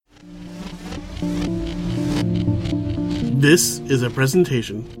This is a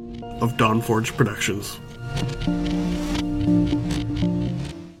presentation of Dawnforge Productions.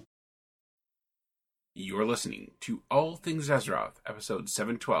 You're listening to All Things Azeroth, episode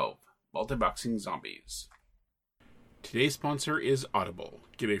 712, Multiboxing Zombies. Today's sponsor is Audible.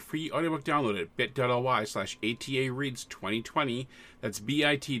 Get a free audiobook download at bit.ly/ATAReads2020. That's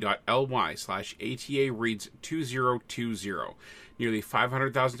bit.ly/ATAReads2020. Nearly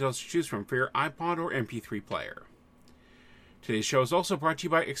 500,000 titles to choose from for your iPod or MP3 player. Today's show is also brought to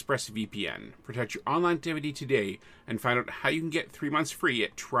you by ExpressVPN. Protect your online activity today and find out how you can get 3 months free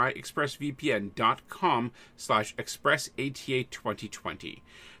at tryexpressvpn.com/expressata2020.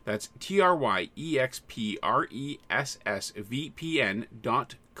 That's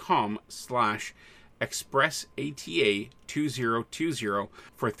tryexpressvpn.com/expressata2020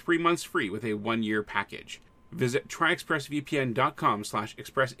 for 3 months free with a 1-year package. Visit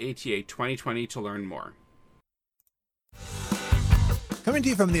tryexpressvpn.com/expressata2020 to learn more. Coming to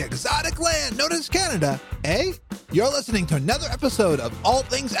you from the exotic land known as Canada, you're listening to another episode of All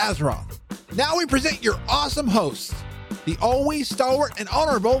Things Azeroth. Now we present your awesome hosts, the always stalwart and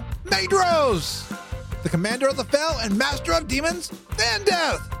honorable Maedros, the commander of the Fel and master of demons,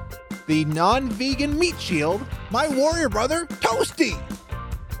 Vandeath, the non-vegan meat shield, my warrior brother, Toasty,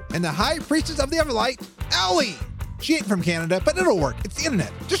 and the high priestess of the Everlight, Ellie. She ain't from Canada, but it'll work. It's the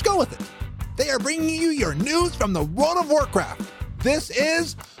internet. Just go with it. They are bringing you your news from the world of Warcraft. This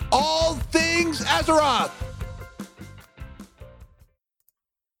is All Things Azeroth.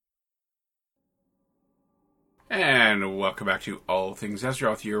 And welcome back to All Things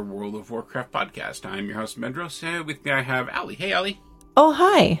Azeroth, your World of Warcraft podcast. I'm your host, Maedros, and with me I have Allie. Hey, Allie. Oh,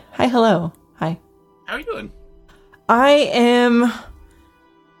 hi. Hi, hello. Hi. How are you doing? I am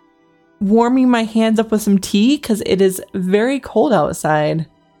warming my hands up with some tea because it is very cold outside.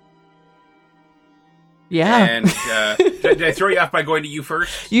 Yeah. And did I throw you off by going to you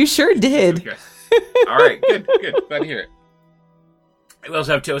first? You sure did. Okay. All right, good. Glad to hear it. We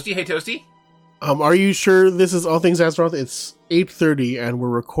also have Toasty. Hey, Toasty. Are you sure this is All Things Azeroth? It's 8:30 and we're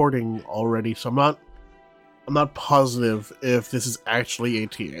recording already, so I'm not positive if this is actually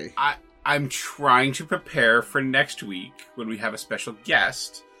ATA. I'm trying to prepare for next week when we have a special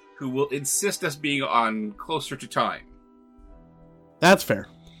guest who will insist us being on closer to time. That's fair.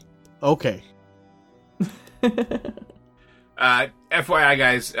 Okay. FYI,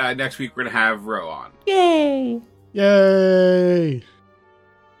 guys, next week we're going to have Ro on. Yay. Yay!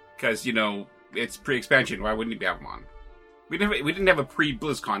 Because, it's pre-expansion. Why wouldn't we have him on? We didn't have a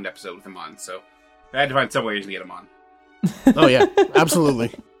pre-BlizzCon episode with him on, so I had to find some ways to get him on. Oh, yeah.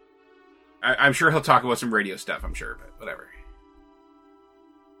 Absolutely. I'm sure he'll talk about some radio stuff, I'm sure, but whatever.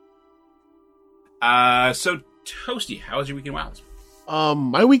 So, Toasty, how was your weekend WoW?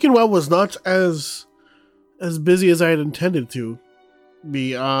 My weekend WoW was not as busy as I had intended to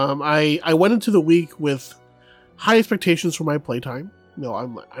be. I went into the week with high expectations for my playtime. I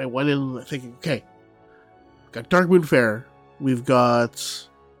went in thinking, okay, got Darkmoon Faire, we've got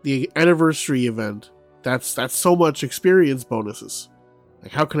the anniversary event. That's so much experience bonuses.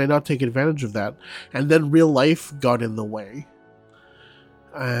 Like, how can I not take advantage of that? And then real life got in the way,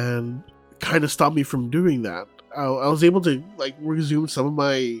 and kind of stopped me from doing that. I was able to resume some of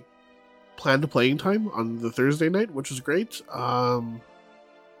my planned playing time on the Thursday night, which was great.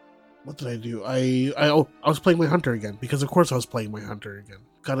 What did I do? I was playing my hunter again, because of course I was playing my hunter again.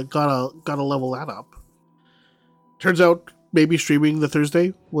 Gotta level that up. Turns out maybe streaming the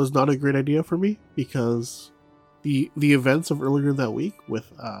Thursday was not a great idea for me, because the events of earlier that week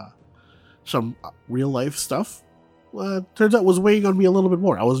with some real life stuff turns out was weighing on me a little bit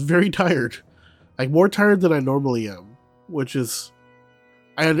more. I was very tired, more tired than I normally am, which is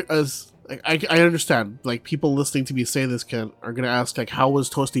I understand, people listening to me say this are going to ask, how was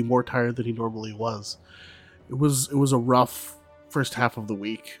Toasty more tired than he normally was? It was a rough first half of the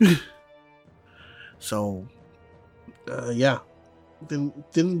week. So, yeah.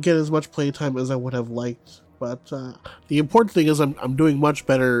 Didn't get as much playtime as I would have liked, but the important thing is I'm doing much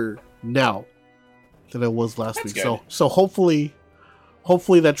better now than I was last week. Good. So hopefully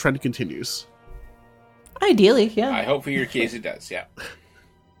that trend continues. Ideally, yeah. I hope for your case it does, yeah.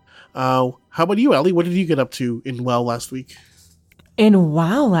 How about you, Ellie? What did you get up to in WoW last week? In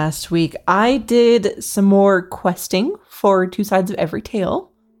WoW last week, I did some more questing for Two Sides of Every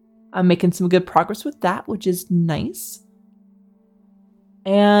Tale. I'm making some good progress with that, which is nice.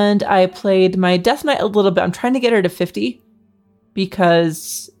 And I played my Death Knight a little bit. I'm trying to get her to 50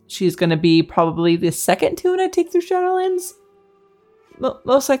 because she's going to be probably the second tune I take through Shadowlands.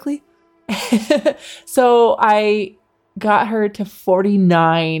 Most likely. So I got her to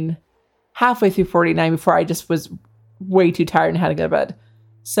 49, halfway through 49 before I just was way too tired and had to go to bed.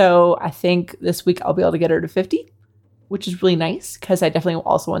 So I think this week I'll be able to get her to 50, which is really nice because I definitely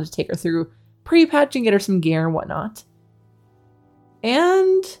also wanted to take her through pre-patch and get her some gear and whatnot.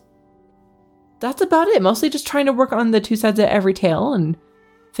 And that's about it. Mostly just trying to work on the two sides of every tale and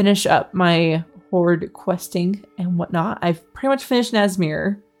finish up my horde questing and whatnot. I've pretty much finished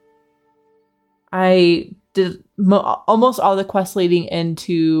Nazmir. I did almost all the quests leading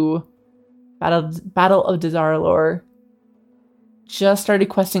into Battle of Dazar'alor. Just started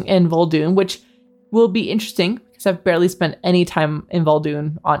questing in Vol'dun, which will be interesting because I've barely spent any time in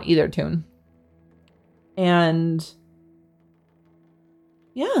Vol'dun on either tune. And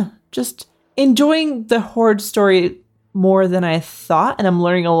yeah, just enjoying the Horde story more than I thought, and I'm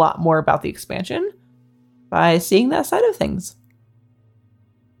learning a lot more about the expansion by seeing that side of things.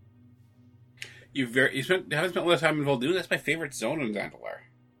 You haven't spent a lot of time in Vol'dun. That's my favorite zone in Zandalar.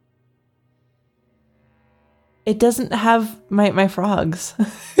 It doesn't have my frogs.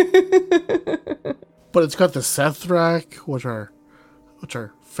 But it's got the Sethrak, which are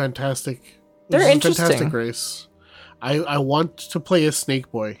fantastic. They're interesting. Fantastic race. I want to play a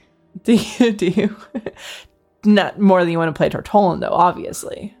Snake Boy. Do you? Not more than you want to play Tortollan, though,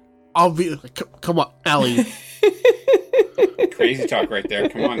 obviously. Come on, Allie. Crazy talk right there.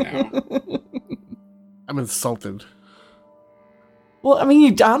 Come on now. I'm insulted. Well, I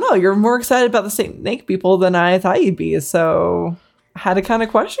mean, I don't know. You're more excited about the snake people than I thought you'd be, so I had to kind of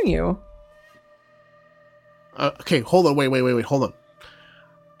question you. Okay, hold on. Wait, hold on.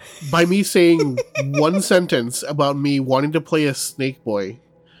 By me saying one sentence about me wanting to play a Snake Boy,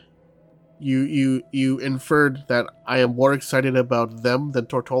 you inferred that I am more excited about them than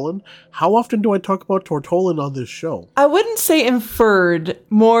Tortollan. How often do I talk about Tortollan on this show? I wouldn't say inferred,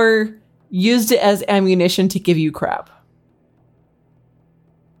 more used it as ammunition to give you crap.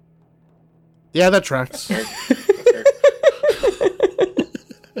 Yeah, that tracks.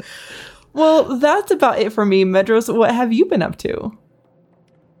 Well, that's about it for me. Medros, what have you been up to?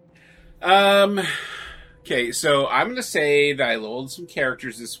 Okay, so I'm going to say that I loaded some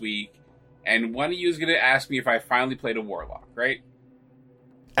characters this week, and one of you is going to ask me if I finally played a Warlock, right?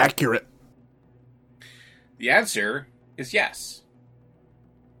 Accurate. The answer is yes.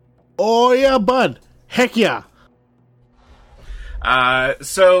 Oh, yeah, bud. Heck yeah.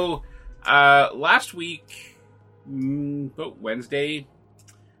 Last week, about Wednesday,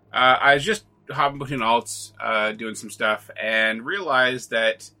 I was just hopping between alts, doing some stuff, and realized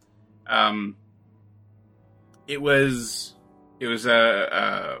that, it was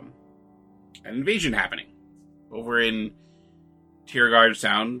an invasion happening over in Tiergard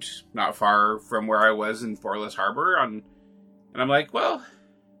Sound, not far from where I was in Borless Harbor, and I'm like, well,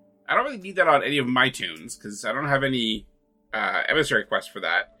 I don't really need that on any of my tunes, because I don't have any emissary quests for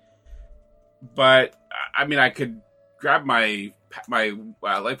that. But, I mean, I could grab my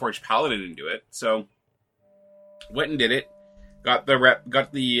Lightforged Paladin and do it. So, went and did it. Got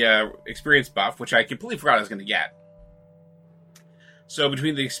the experience buff, which I completely forgot I was going to get. So,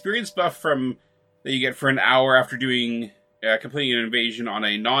 between the experience buff that you get for an hour after doing completing an invasion on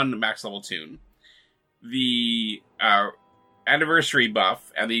a non-max level tune, the anniversary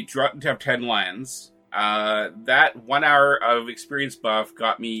buff, and the Draught to have 10 lands, that 1 hour of experience buff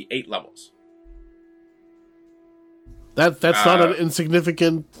got me 8 levels. That's not an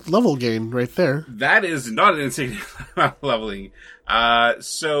insignificant level gain right there. That is not an insignificant leveling.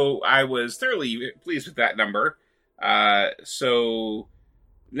 So I was thoroughly pleased with that number. So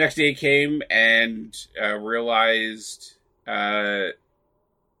next day came and realized that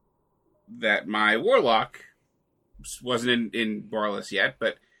my Warlock wasn't in Borless yet,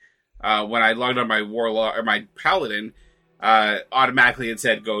 but when I logged on my Warlock or my Paladin, automatically it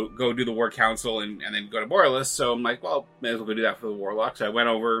said go do the War Council and then go to Borless. So I'm like, well, may as well go do that for the Warlock. So I went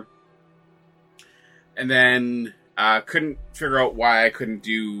over, and then couldn't figure out why I couldn't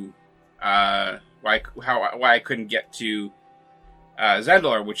do why I couldn't get to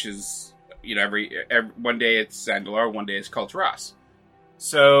Zandalar, which is, you know, every one day it's Zandalar, one day it's Kulturas.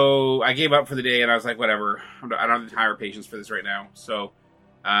 So I gave up for the day, and I was like, whatever, I don't have the time or patience for this right now. So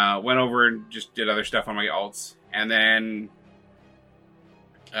went over and just did other stuff on my alts. And then,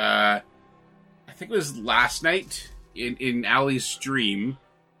 I think it was last night in Allie's stream,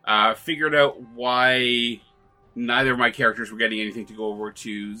 figured out why neither of my characters were getting anything to go over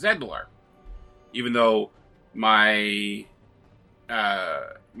to Zandalar. Even though my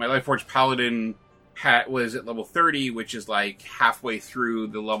Lightforged Paladin was at level 30, which is like halfway through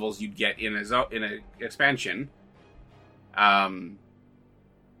the levels you'd get in a expansion. And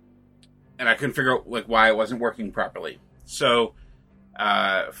I couldn't figure out like why it wasn't working properly. So,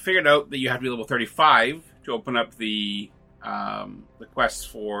 figured out that you have to be level 35 to open up the quests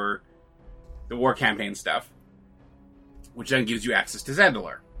for the war campaign stuff, which then gives you access to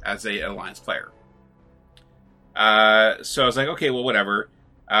Zandalar as a Alliance player. So I was like, okay, well, whatever.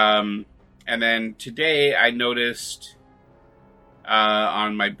 And then today I noticed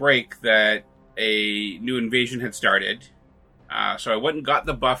on my break that a new invasion had started. So I went and got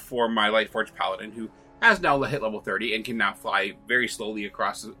the buff for my Lightforged Paladin, who has now hit level 30 and can now fly very slowly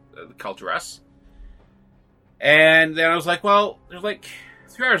across the Kel'Thuzes. And then I was like, well, there's like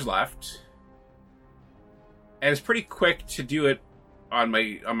 3 hours left. And it's pretty quick to do it on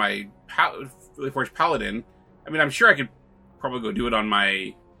my Lightforged Paladin. I mean, I'm sure I could probably go do it on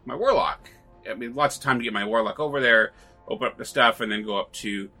my Warlock. I mean, lots of time to get my Warlock over there, open up the stuff, and then go up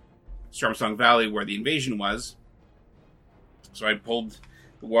to Stormsong Valley where the invasion was. So I pulled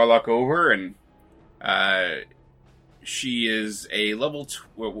the Warlock over, and she is a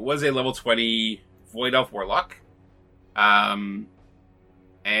was a level 20 Void Elf Warlock. And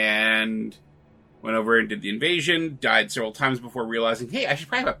went over and did the invasion, died several times before realizing, hey, I should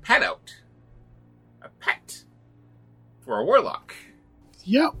probably have a pet out. A pet. For a Warlock.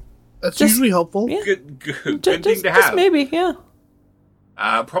 Yeah, that's usually helpful. Yeah. Good thing to have. Just maybe, yeah.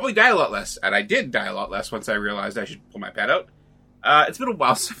 Probably die a lot less, and I did die a lot less once I realized I should pull my pet out. It's been a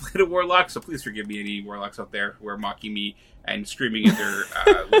while since I played a Warlock, so please forgive me, any Warlocks out there who are mocking me and screaming at their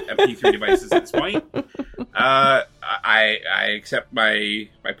MP3 devices at this point. I accept my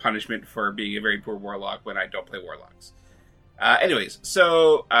punishment for being a very poor Warlock when I don't play Warlocks. Anyways,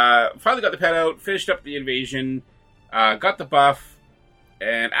 so finally got the pet out, finished up the invasion, got the buff,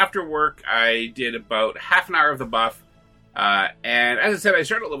 and after work I did about half an hour of the buff, and as I said, I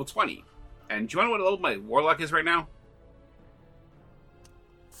started at level 20. And do you want to know what level my Warlock is right now?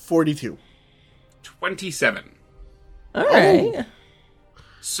 42. 27. All right.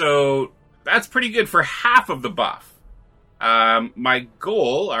 So that's pretty good for half of the buff. My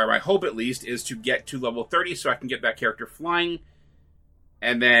goal, or my hope at least, is to get to level 30 so I can get that character flying.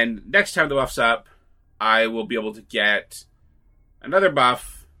 And then next time the buff's up, I will be able to get another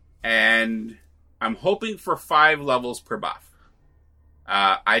buff. And I'm hoping for 5 levels per buff.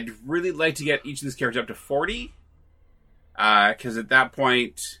 I'd really like to get each of these characters up to 40. Because at that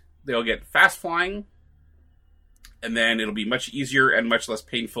point, they'll get fast flying. And then it'll be much easier and much less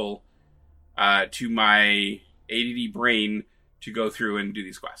painful to my ADD brain to go through and do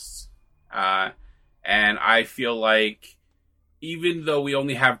these quests. And I feel like even though we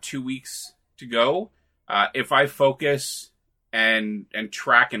only have 2 weeks to go, if I focus and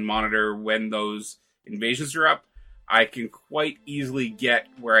track and monitor when those invasions are up, I can quite easily get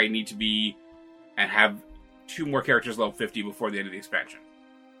where I need to be and have 2 more characters level 50 before the end of the expansion.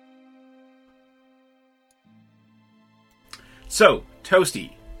 So,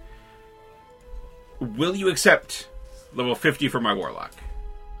 Toasty, will you accept level 50 for my Warlock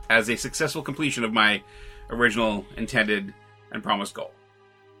as a successful completion of my original intended and promised goal?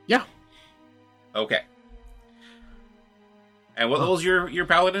 Yeah. Okay. And what level's your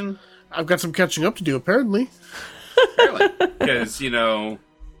Paladin? I've got some catching up to do, apparently. Apparently. Because, dude,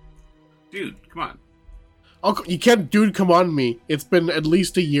 come on. You can't, dude, come on me. It's been at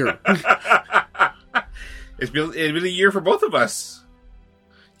least a year. It's been a year for both of us.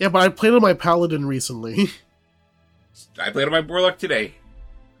 Yeah, but I played on my Paladin recently. I played on my Warlock today.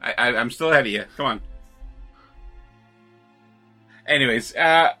 I'm still ahead of you. Come on. Anyways,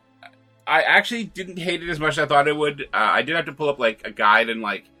 I actually didn't hate it as much as I thought I would. I did have to pull up like a guide and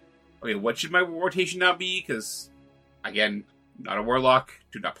like, okay, what should my rotation now be? Because, again, not a Warlock,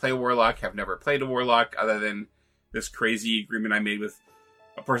 do not play a Warlock, have never played a Warlock other than this crazy agreement I made with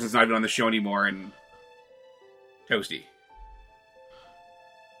a person that's not even on the show anymore and Toasty.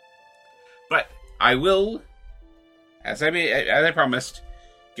 But I will, as I promised,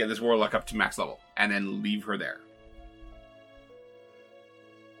 get this Warlock up to max level and then leave her there.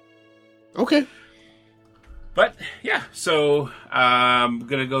 Okay. But yeah, so I'm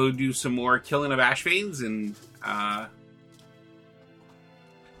gonna go do some more killing of Ashvanes, and I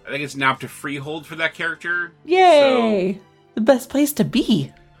think it's now up to Freehold for that character. Yay! The best place to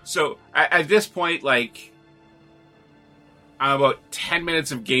be. So at this point, like, I'm about 10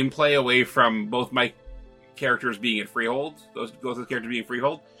 minutes of gameplay away from both my characters being at Freehold. Both of the characters being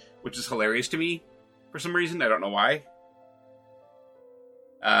Freehold, which is hilarious to me for some reason. I don't know why.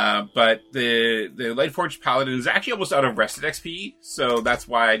 But the Lightforged Paladin is actually almost out of rested XP, so that's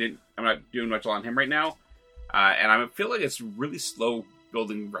why I'm not doing much on him right now. And I feel like it's really slow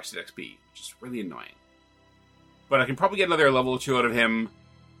building rested XP, which is really annoying. But I can probably get another level or 2 out of him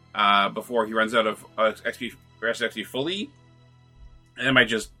before he runs out of rested XP fully. And I might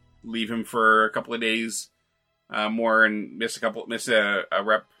just leave him for a couple of days more and miss a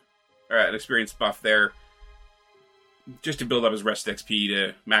rep or an experience buff there, just to build up his rest XP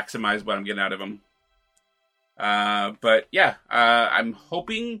to maximize what I'm getting out of him. But yeah, I'm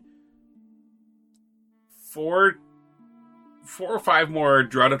hoping 4 or 5 more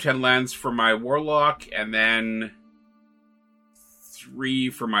Drought of 10 lands for my Warlock, and then 3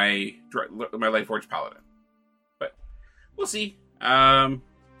 for my Lightforged Paladin. But we'll see.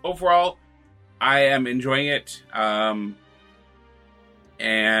 Overall, I am enjoying it, and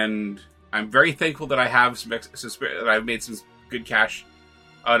I'm very thankful that I have that I've made some good cash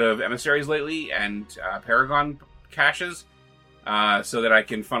out of emissaries lately and Paragon caches, so that I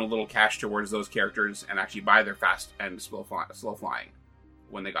can funnel a little cash towards those characters and actually buy their fast and slow flying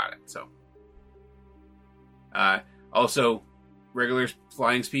when they got it. So, also regular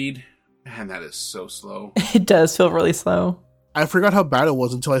flying speed, man, that is so slow. It does feel really slow. I forgot how bad it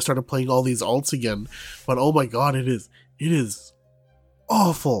was until I started playing all these alts again. But oh my god, it is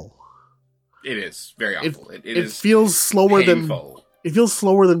awful. It is very awful. It feels slower painful. It feels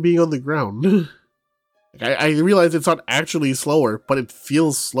slower than being on the ground. I realize it's not actually slower, but it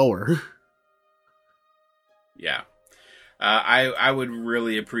feels slower. Yeah. I would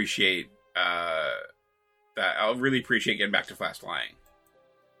really appreciate that. I'll really appreciate getting back to fast flying.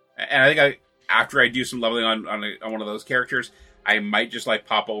 And I think after I do some leveling on one of those characters, I might just like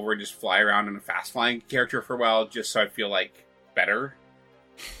pop over and just fly around in a fast flying character for a while, just so I feel like better.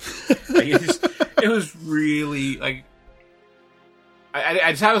 Like it was really like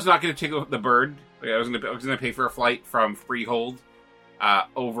I decided I was not going to take the bird. Like I was going to pay for a flight from Freehold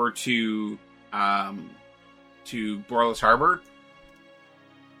over to Borless Harbor.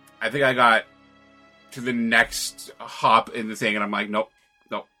 I think I got to the next hop in the thing, and I'm like, nope,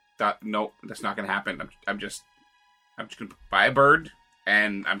 that's not going to happen. I'm just going to buy a bird,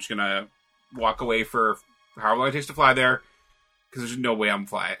 and I'm just going to walk away for however long it takes to fly there, because there's no way I'm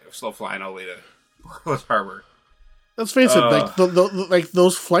slow flying all the way to Borless Harbor. Let's face it, like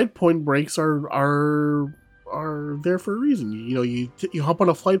those flight point breaks are there for a reason. You know, you hop on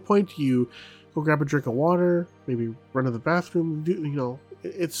a flight point, you go grab a drink of water, maybe run to the bathroom.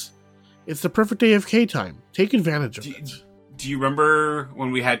 It's the perfect AFK time. Take advantage of it. Do you remember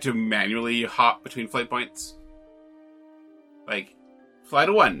when we had to manually hop between flight points? Like, fly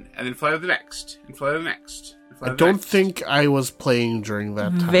to one, and then fly to the next, and fly to the next. I don't think I was playing during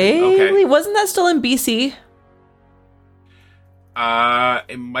that time. Vaguely, Okay. Wasn't that still in BC?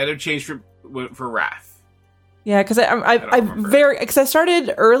 It might have changed for Wrath. Yeah, because I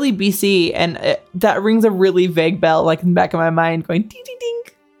started early BC, and that rings a really vague bell, like in the back of my mind, going ding ding ding,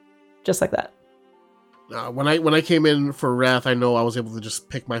 just like that. When I came in for Wrath, I know I was able to just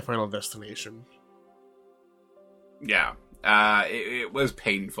pick my final destination. Yeah, it was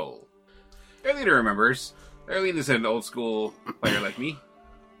painful. Erlina remembers. Erlina's an old school player like me.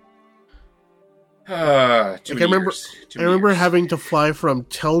 I remember having to fly from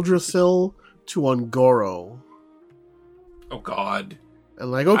Teldrassil to Ongoro. Oh God!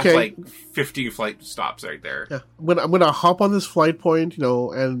 And like, okay, that's like 50 flight stops right there. Yeah, I'm gonna hop on this flight point,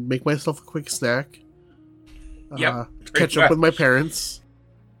 and make myself a quick snack. Yep. Catch up with my parents.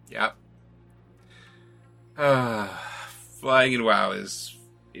 Yep. Flying in WoW is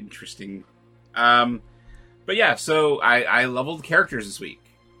interesting. But yeah, so I leveled characters this week.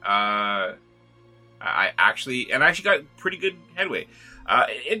 I actually got pretty good headway.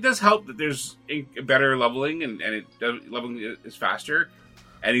 It does help that there's better leveling and leveling is faster.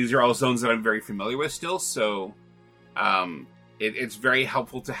 And these are all zones that I'm very familiar with still, so it's very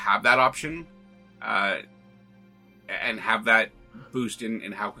helpful to have that option and have that boost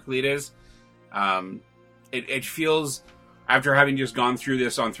in how quickly it is. It feels, after having just gone through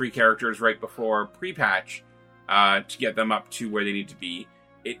this on 3 characters right before pre-patch to get them up to where they need to be,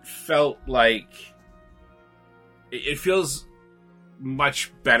 it felt like it feels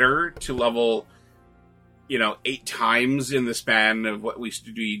much better to level 8 times in the span of what we used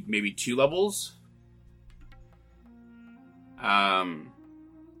to do, maybe 2 levels. But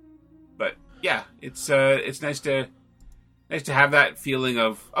yeah, it's nice to have that feeling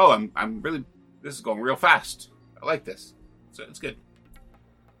of, oh, I'm really, this is going real fast. I like this, so it's good.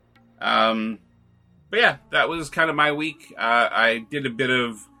 But yeah, that was kind of my week. I did a bit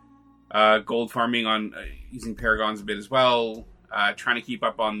of gold farming on using Paragons a bit as well, trying to keep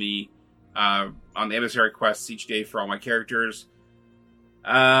up on the emissary quests each day for all my characters.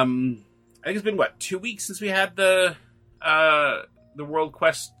 I think it's been 2 weeks since we had the world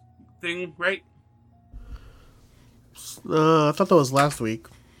quest thing, right? I thought that was last week.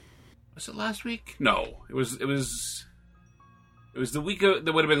 Was it last week? No, it was. It was the week that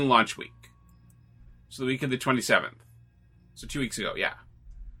would have been the launch week. So the week of the 27th. So 2 weeks ago, yeah.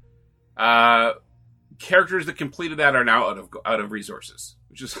 Characters that completed that are now out of resources,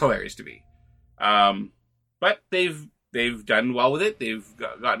 which is hilarious to me. But they've done well with it. They've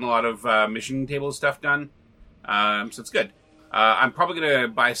gotten a lot of mission table stuff done. So it's good. I'm probably going to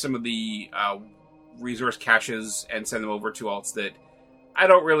buy some of the resource caches and send them over to alts that I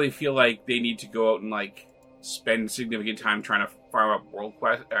don't really feel like they need to go out and like spend significant time trying to farm up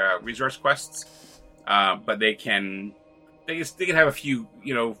resource quests. But they can have a few,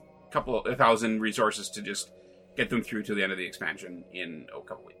 couple 1,000 resources to just get them through to the end of the expansion in a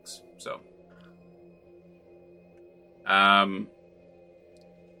couple weeks. So,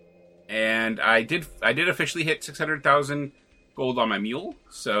 and I did officially hit 600,000 gold on my mule,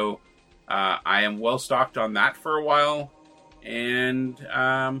 so I am well stocked on that for a while, and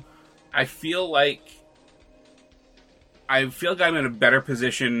I feel like I'm in a better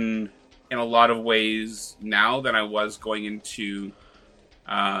position in a lot of ways now than I was going into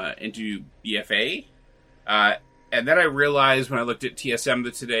BFA. And then I realized when I looked at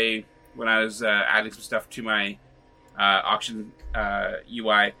TSM today, when I was adding some stuff to my auction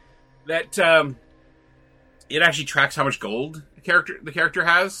UI, that it actually tracks how much gold the character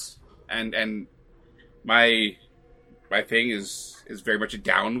has, and my thing is very much a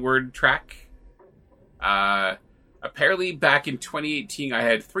downward track. Apparently, back in 2018, I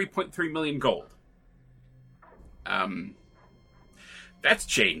had 3.3 million gold. That's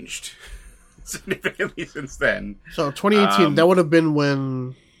changed significantly since then. So 2018, that would have been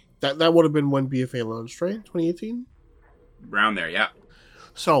when that would have been when BFA launched, right? 2018, around there, yeah.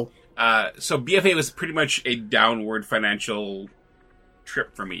 So BFA was pretty much a downward financial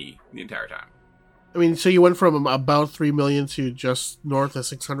trip for me the entire time. I mean, so you went from about 3 million to just north of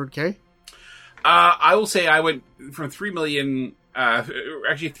 600K? I will say I went from 3 million,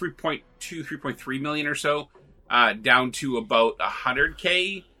 actually 3.2, 3.3 million or so, down to about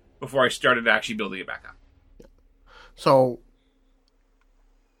 100K before I started actually building it back up. So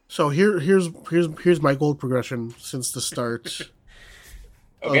here's my gold progression since the start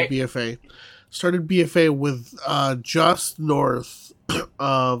Okay. of BFA. Started BFA with just north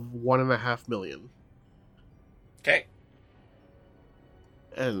of 1.5 million. Okay.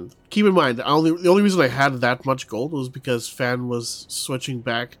 And keep in mind, the only reason I had that much gold was because Fan was switching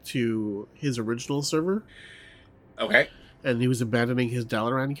back to his original server. Okay. And he was abandoning his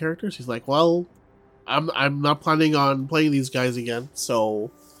Dalaran characters. He's like, well, I'm not planning on playing these guys again,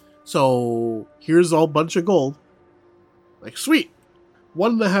 so here's a bunch of gold. Like, sweet.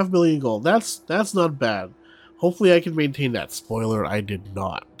 1.5 million gold. That's not bad. Hopefully I can maintain that. Spoiler, I did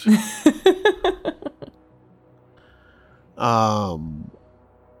not. I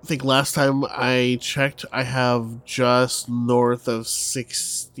think last time I checked, I have just north of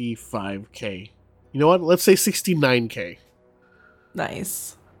 65K. You know what? Let's say 69K.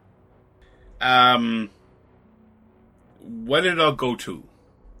 Nice. What did it all go to?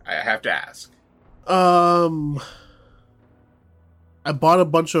 I have to ask. I bought a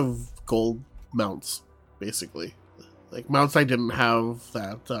bunch of gold mounts, basically. Like, mounts I didn't have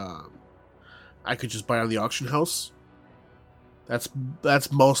that I could just buy on the auction house.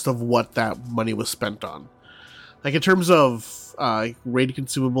 That's most of what that money was spent on. Like, in terms of raid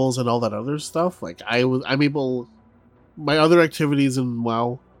consumables and all that other stuff, like, I'm able... My other activities in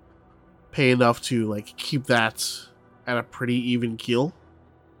WoW pay enough to, like, keep that at a pretty even keel.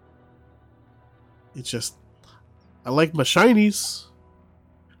 It's just... I like my shinies.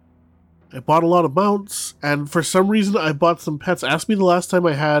 I bought a lot of mounts, and for some reason I bought some pets. Ask me the last time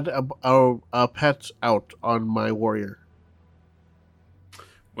I had a pet out on my warrior.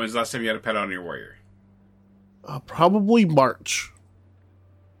 When's the last time you had a pet on your warrior? Probably March.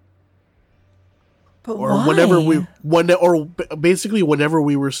 But Or why? basically whenever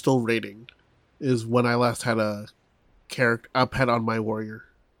we were still raiding is when I last had a pet on my warrior.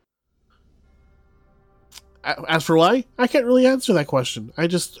 As for why, I can't really answer that question. I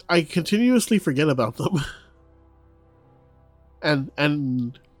continuously forget about them.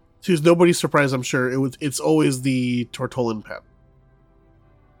 and to nobody's surprise, I'm sure it's always the Tortollan pet.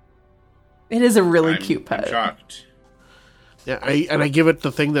 It is a really I'm cute pet. shocked. Yeah, I give it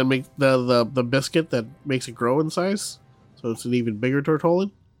the thing that makes the biscuit that makes it grow in size, so it's an even bigger Tortollan.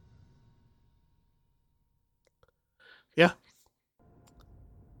 Yeah.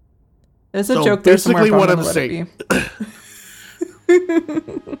 There's a So joke there somewhere. basically but what I'm I'm gonna let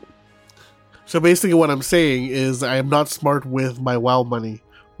it saying- So basically what I'm saying is I am not smart with my WoW money,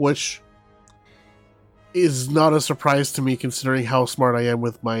 which is not a surprise to me considering how smart I am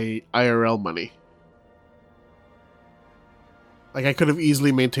with my IRL money. Like, I could have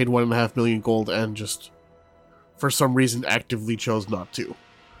easily maintained 1.5 million gold and just, for some reason, actively chose not to.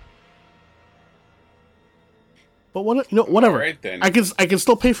 But whatever. All right, then. I can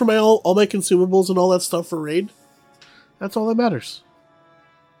still pay for all my consumables and all that stuff for raid. That's all that matters.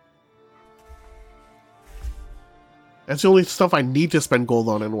 That's the only stuff I need to spend gold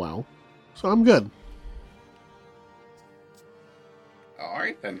on in WoW. So I'm good. All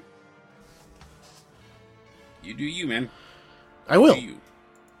right, then. You do you, man. I will. Do you.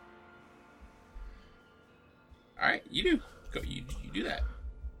 All right, you do. Go. You do that.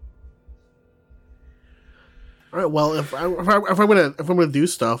 All right. Well, if I'm gonna do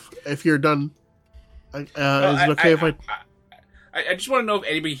stuff, if you're done, is it okay if I? I just want to know if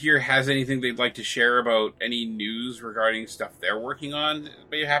anybody here has anything they'd like to share about any news regarding stuff they're working on that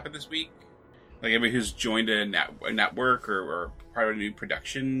may have happened this week. Like anybody who's joined a network or part of a new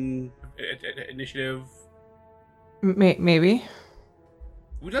production initiative. Maybe.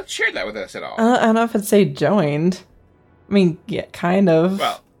 Would you like to share that with us at all? I don't know if I'd say joined. I mean, yeah, kind of.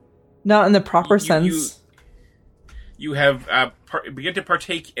 Well, not in the proper sense. You have begun to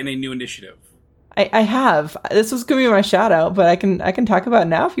partake in a new initiative. I have. This was gonna be my shout out, but I can talk about it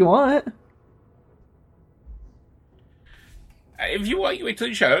now if you want. If you want, you wait till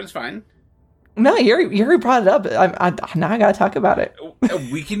you shout out. It's fine. No, you already brought it up. Now I gotta talk about it.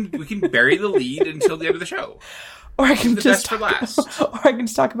 We can bury the lead until the end of the show. Or I can just for last. Or I can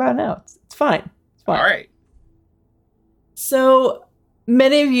just talk about it now. It's fine. It's fine. All right. So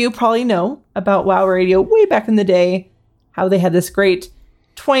many of you probably know about WoW Radio way back in the day, how they had this great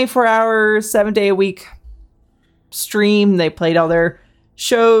 24-hour, 7-day-a-week stream. They played all their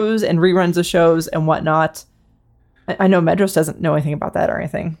shows and reruns of shows and whatnot. I know Medros doesn't know anything about that or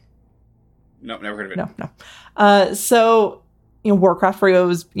anything. No, never heard of it. No. So, Warcraft Radio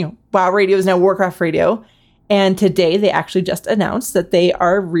is, WoW Radio is now Warcraft Radio. And today they actually just announced that they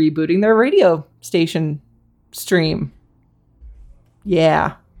are rebooting their radio station stream.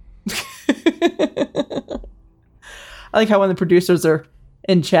 Yeah. I like how when the producers are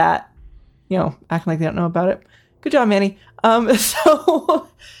in chat, acting like they don't know about it. Good job, Manny. So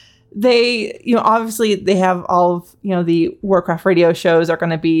they, obviously they have all of, the Warcraft Radio shows are going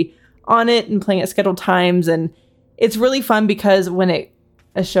to be on it and playing at scheduled times. And it's really fun because when a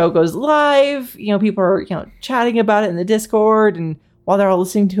show goes live, people are, chatting about it in the Discord and while they're all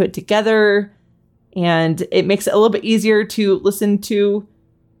listening to it together. And it makes it a little bit easier to listen to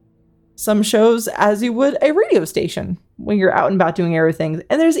some shows as you would a radio station when you're out and about doing everything.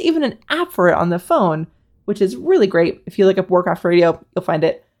 And there's even an app for it on the phone, which is really great. If you look up Warcraft Radio, you'll find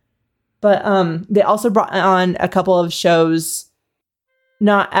it. But they also brought on a couple of shows,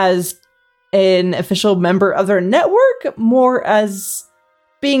 not as an official member of their network, more as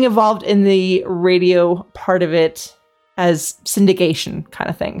being involved in the radio part of it as syndication kind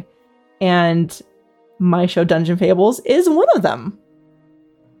of thing. And my show Dungeon Fables is one of them,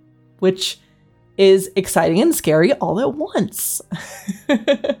 which is exciting and scary all at once.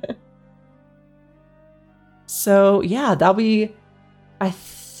 So yeah, that'll be, I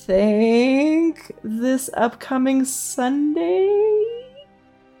think, this upcoming Sunday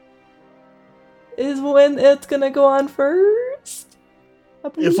is when it's gonna go on first.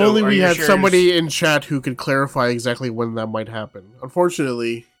 If only we had somebody in chat who could clarify exactly when that might happen.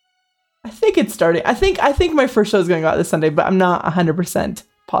 Unfortunately, I think it's starting. I think my first show is going to go out this Sunday, but I'm not 100%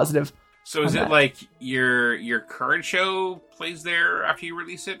 positive. So is it like your current show plays there after you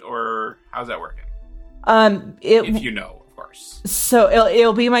release it, or how's that working? If you know, of course. So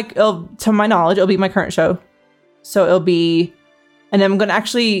it'll be to my knowledge, it'll be my current show. So it'll be, and I'm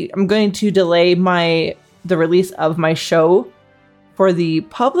going to delay the release of my show for the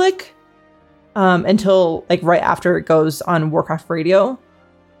public until like right after it goes on Warcraft Radio.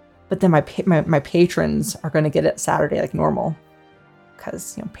 But then my patrons are going to get it Saturday like normal,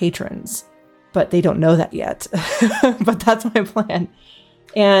 because patrons. But they don't know that yet. But that's my plan.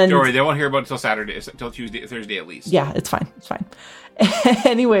 And don't worry, they won't hear about it until Saturday, until Thursday at least. Yeah, it's fine. It's fine.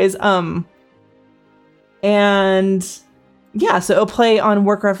 Anyways, and yeah, so it'll play on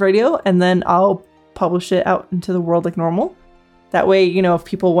Warcraft Radio, and then I'll publish it out into the world like normal. That way, if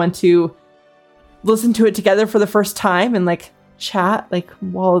people want to listen to it together for the first time and like chat like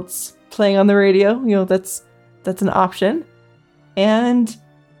while it's playing on the radio, that's an option. And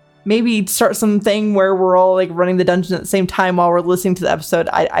maybe start something where we're all like running the dungeon at the same time while we're listening to the episode.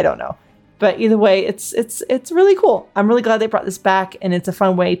 I don't know. But either way, it's really cool. I'm really glad they brought this back, and it's a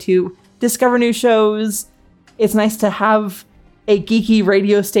fun way to discover new shows. It's nice to have a geeky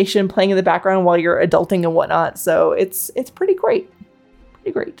radio station playing in the background while you're adulting and whatnot. So it's pretty great.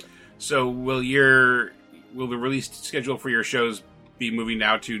 Pretty great. So will your will the release schedule for your shows be moving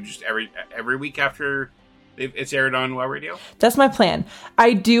now to just every week after it's aired on WoW Radio? That's my plan.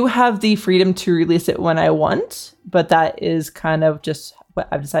 I do have the freedom to release it when I want, but that is kind of just what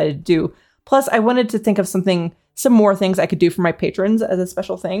I've decided to do. Plus, I wanted to think of some more things I could do for my patrons as a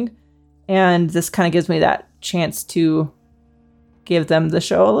special thing. And this kind of gives me that chance to give them the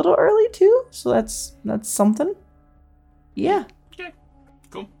show a little early too. So that's something. Yeah. Okay.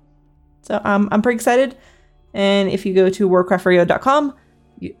 Cool. So I'm pretty excited. And if you go to warcraftradio.com,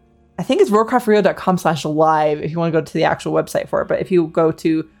 I think it's warcraftradio.com/live if you want to go to the actual website for it. But if you go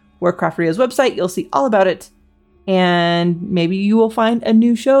to Warcraft Radio's website, you'll see all about it. And maybe you will find a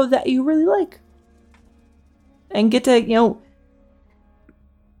new show that you really like. And get to,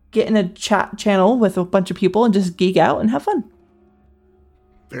 get in a chat channel with a bunch of people and just geek out and have fun.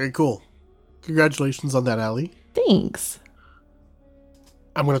 Very cool. Congratulations on that, Allie. Thanks.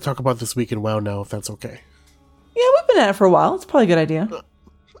 I'm going to talk about This Week in WoW now, if that's okay. Yeah, we've been at it for a while. It's probably a good idea.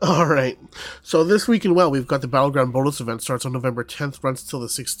 All right. So this week in WoW, we've got the Battleground bonus event. Starts on November 10th, runs till the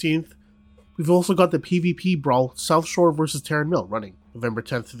 16th. We've also got the PvP Brawl, South Shore versus Terran Mill, running November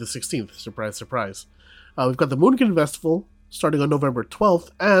 10th to the 16th. Surprise, surprise. We've got the Moonkin Festival, starting on November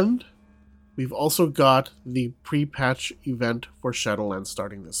 12th. And we've also got the pre-patch event for Shadowlands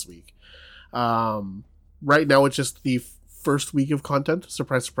starting this week. Right now, it's just the first week of content.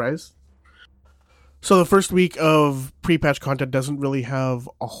 Surprise, surprise. So the first week of pre-patch content doesn't really have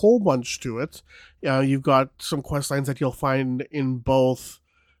a whole bunch to it. You've got some quest lines that you'll find in both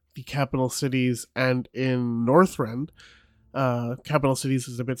the capital cities and in Northrend. Capital cities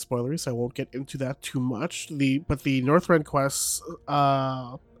is a bit spoilery, so I won't get into that too much. But the Northrend quests,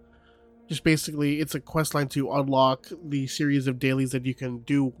 just basically, it's a quest line to unlock the series of dailies that you can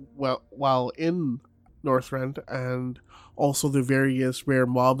do while in Northrend, and also the various rare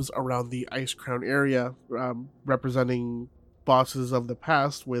mobs around the Icecrown area, representing bosses of the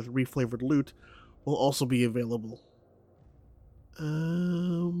past with reflavored loot, will also be available.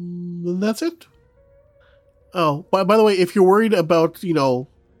 And that's it. Oh, by the way, if you're worried about,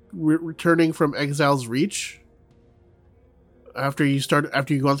 returning from Exile's Reach, after you've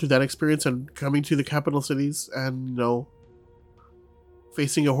gone through that experience and coming to the capital cities and,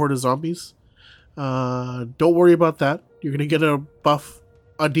 facing a horde of zombies, don't worry about that. You're going to get a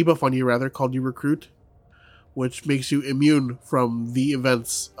debuff on you, rather, called You Recruit, which makes you immune from the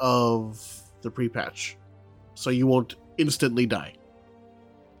events of the pre-patch. So you won't instantly die.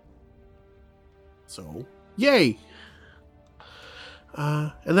 So, yay!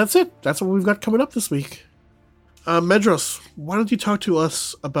 And that's it. That's what we've got coming up this week. Medros, why don't you talk to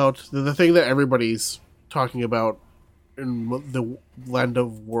us about the thing that everybody's talking about in the land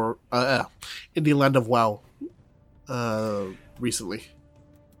of war, in the land of WoW, recently?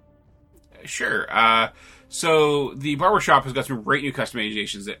 Sure. So the barbershop has got some great new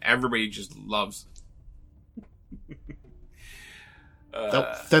customizations that everybody just loves.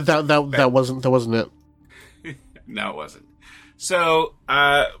 That wasn't it. No, it wasn't. So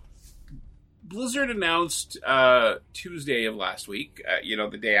Blizzard announced Tuesday of last week,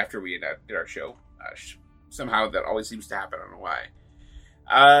 the day after we did our show. Somehow that always seems to happen. I don't know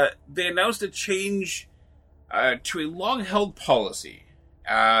why. They announced a change to a long-held policy.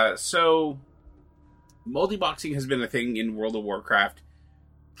 So multi-boxing has been a thing in World of Warcraft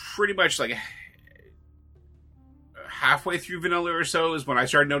pretty much like halfway through vanilla or so is when I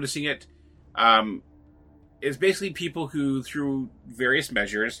started noticing it. It's basically people who, through various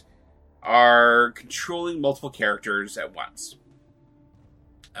measures, are controlling multiple characters at once.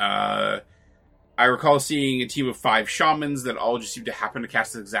 I recall seeing a team of 5 shamans that all just seem to happen to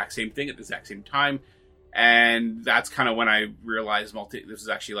cast the exact same thing at the exact same time. And that's kind of when I realized this is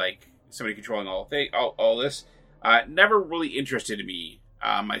actually like somebody controlling all this. Never really interested me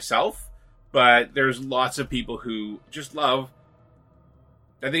myself, but there's lots of people who just love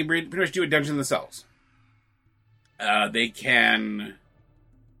that they pretty much do a dungeon themselves. They can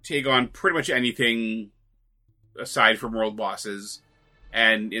take on pretty much anything aside from world bosses,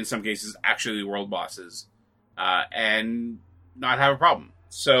 and in some cases actually world bosses, and not have a problem.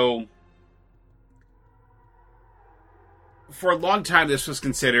 So for a long time this was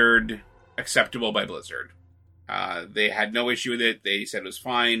considered acceptable by Blizzard. They had no issue with it. They said it was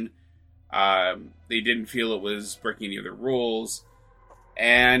fine. They didn't feel it was breaking any of their rules.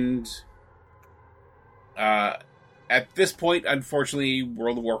 And at this point, unfortunately,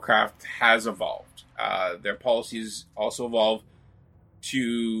 World of Warcraft has evolved. Their policies also evolve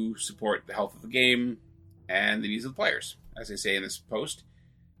to support the health of the game and the needs of the players, as they say in this post.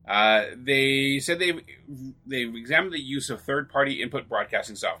 They said they've examined the use of third-party input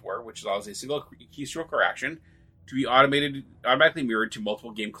broadcasting software, which allows a single keystroke or action to be automatically mirrored to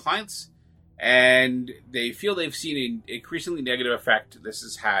multiple game clients, and they feel they've seen an increasingly negative effect this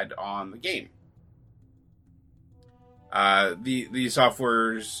has had on the game. These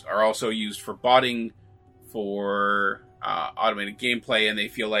softwares are also used for botting, for automated gameplay, and they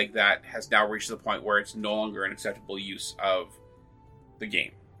feel like that has now reached the point where it's no longer an acceptable use of the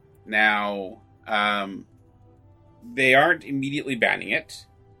game. Now, they aren't immediately banning it,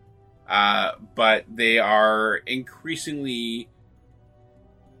 but they are increasingly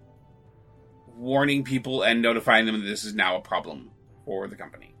warning people and notifying them that this is now a problem for the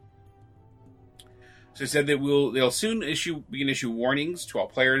company. So they said that they'll soon begin issue warnings to all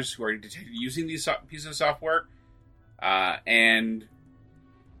players who are detected using these pieces of software, and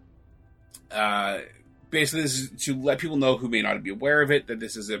basically this is to let people know who may not be aware of it that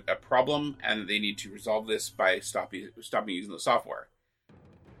this is a problem and that they need to resolve this by stopping using the software.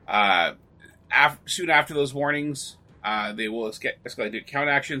 Soon after those warnings, they will escalate to account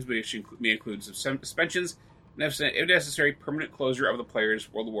actions, which may include suspensions and, if necessary, permanent closure of the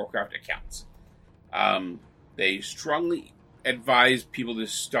player's World of Warcraft accounts. They strongly advise people to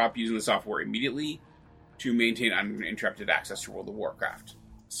stop using the software immediately to maintain uninterrupted access to World of Warcraft.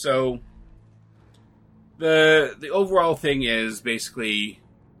 So the overall thing is basically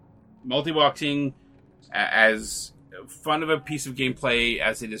multi-boxing, as fun of a piece of gameplay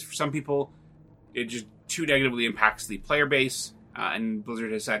as it is for some people, it just too negatively impacts the player base, and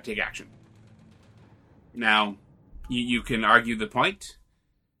Blizzard has had to take action. Now, you can argue the point,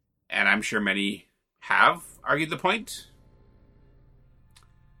 and I'm sure many have argued the point.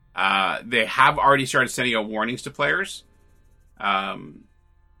 They have already started sending out warnings to players.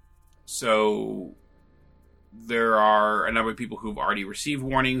 So there are a number of people who've already received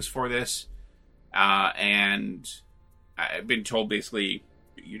warnings for this. And I've been told basically,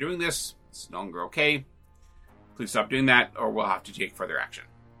 you're doing this, it's no longer okay. Please stop doing that, or we'll have to take further action.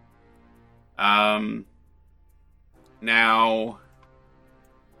 Now,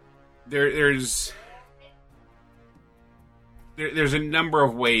 there's a number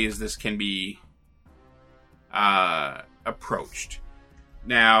of ways this can be approached.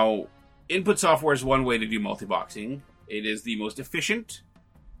 Now, input software is one way to do multi-boxing. It is the most efficient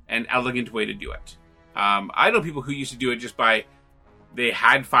and elegant way to do it. I know people who used to do it just by, they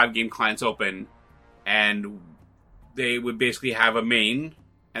had 5 game clients open, and they would basically have a main,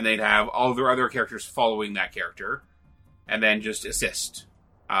 and they'd have all their other characters following that character, and then just assist.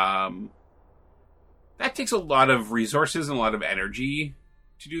 That takes a lot of resources and a lot of energy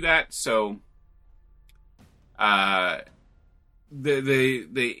to do that. So, the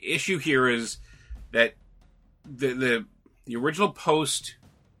issue here is that the original post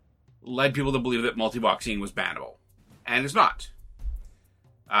led people to believe that multi-boxing was bannable, and it's not.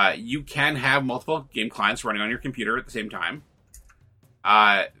 You can have multiple game clients running on your computer at the same time.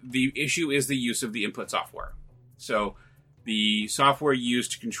 The issue is the use of the input software. So, the software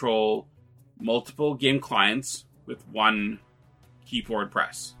used to control multiple game clients with one keyboard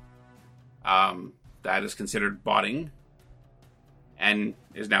press. That is considered botting and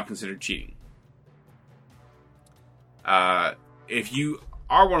is now considered cheating. If you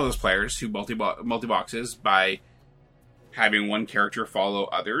are one of those players who multi-boxes by having one character follow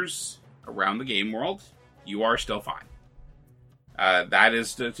others around the game world, you are still fine. That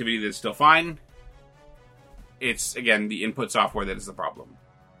is the activity that's still fine. It's, again, the input software that is the problem.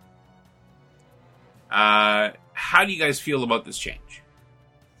 How do you guys feel about this change?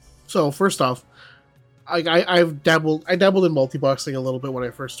 So first off, I dabbled in multi-boxing a little bit when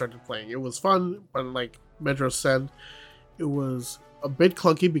I first started playing. It was fun, but like Medros said, it was a bit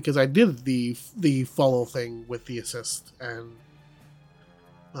clunky because I did the follow thing with the assist, and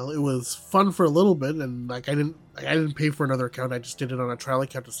well, it was fun for a little bit, and like I didn't pay for another account. I just did it on a trial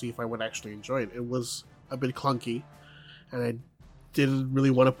account to see if I would actually enjoy it. It was a bit clunky, and I didn't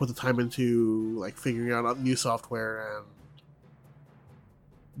really want to put the time into like figuring out new software and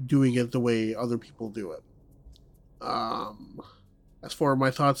doing it the way other people do it. As for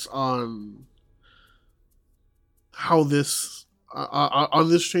my thoughts on how this on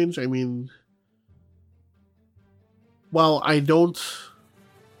this change, I mean, while I don't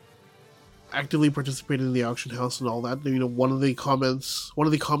actively participate in the auction house and all that, you know, one of the common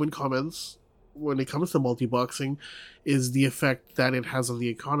comments when it comes to multi-boxing is the effect that it has on the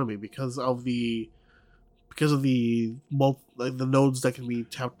economy because of the nodes that can be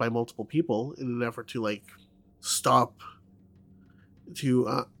tapped by multiple people in an effort to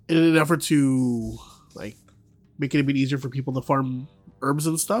make it a bit easier for people to farm herbs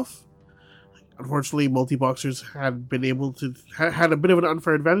and stuff. Unfortunately, multi-boxers had been able to had a bit of an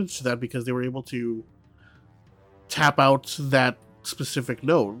unfair advantage to that because they were able to tap out that specific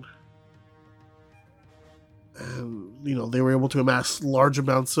node. And, they were able to amass large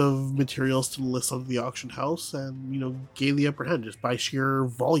amounts of materials to list on the auction house and, gain the upper hand just by sheer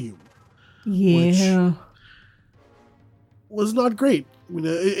volume. Yeah. Which was not great. I mean,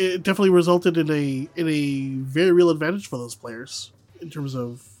 it definitely resulted in a very real advantage for those players in terms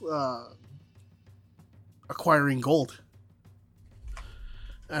of acquiring gold.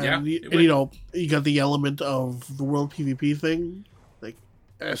 And, you got the element of the world PvP thing, like,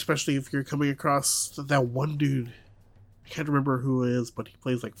 especially if you're coming across that one dude. I can't remember who it is, but he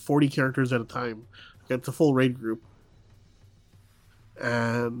plays like 40 characters at a time. It's a full raid group.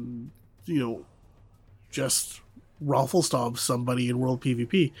 And, just raffle stomp somebody in world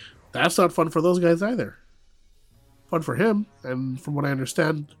PvP. That's not fun for those guys either. Fun for him, and from what I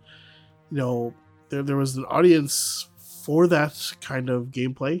understand, there was an audience for that kind of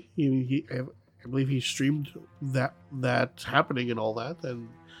gameplay. I believe he streamed that happening and all that. And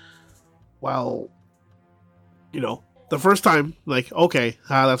while, the first time, like, okay,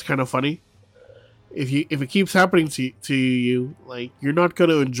 that's kind of funny. If it keeps happening to you, like, you're not going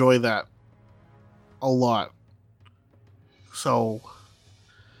to enjoy that a lot. So,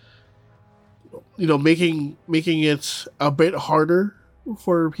 making it a bit harder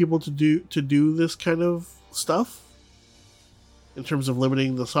for people to do this kind of stuff in terms of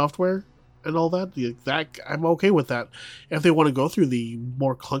limiting the software and all that I'm okay with that. If they want to go through the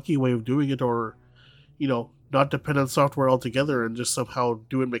more clunky way of doing it, or not depend on software altogether and just somehow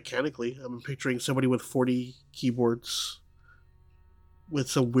do it mechanically. I'm picturing somebody with 40 keyboards with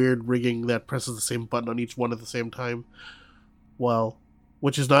some weird rigging that presses the same button on each one at the same time. Well,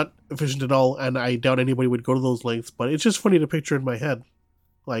 which is not efficient at all, and I doubt anybody would go to those lengths, but it's just funny to picture in my head.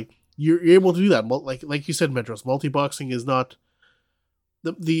 Like, you're able to do that. Like you said, Medros, multi-boxing is not...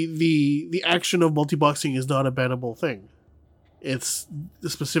 The action of multi-boxing is not a bannable thing. It's the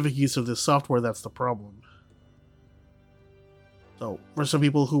specific use of this software that's the problem. So, for some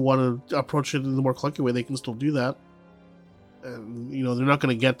people who want to approach it in the more clunky way, they can still do that. And, they're not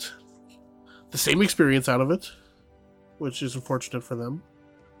going to get the same experience out of it, which is unfortunate for them.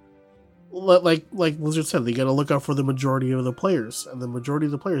 Like Blizzard said, they got to look out for the majority of the players, and the majority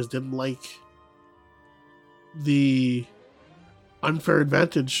of the players didn't like the unfair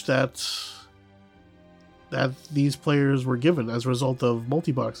advantage that these players were given as a result of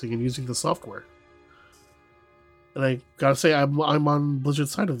multi-boxing and using the software. And I gotta say, I'm on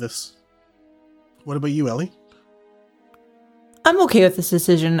Blizzard's side of this. What about you, Ellie? I'm okay with this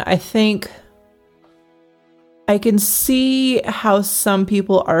decision. I think I can see how some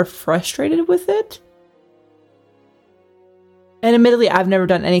people are frustrated with it. And admittedly, I've never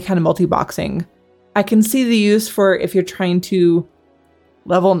done any kind of multi-boxing. I can see the use for if you're trying to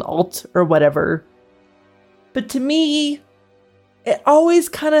level an alt or whatever. But to me, it always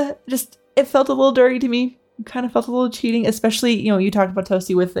kind of just, it felt a little dirty to me. It kind of felt a little cheating, especially, you talked about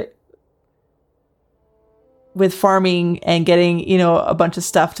Toasty with it. With farming and getting, a bunch of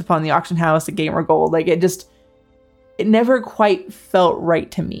stuff to put on the auction house, the gamer gold. Like, it never quite felt right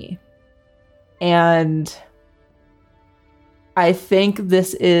to me. And I think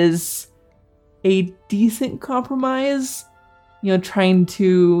this is a decent compromise, trying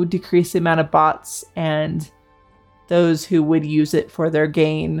to decrease the amount of bots and those who would use it for their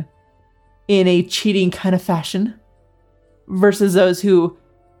gain in a cheating kind of fashion versus those who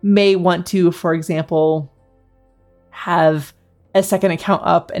may want to, for example, have a second account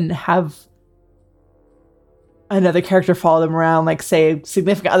up and have another character follow them around, like, say,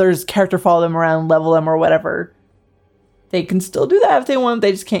 significant other's character follow them around, level them or whatever. They can still do that if they want.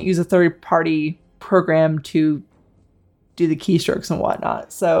 They just can't use a third-party program to do the keystrokes and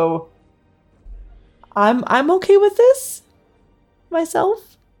whatnot. So I'm okay with this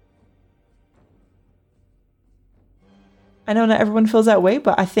myself. I know not everyone feels that way,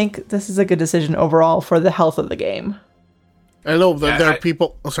 but I think this is a good decision overall for the health of the game. I know that there are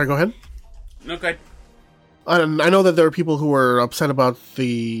people... Oh, sorry, go ahead. No, go ahead. I know that there are people who are upset about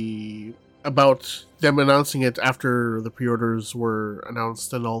them announcing it after the pre-orders were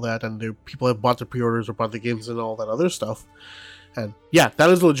announced and all that, and people have bought the pre-orders or bought the games and all that other stuff. And yeah, that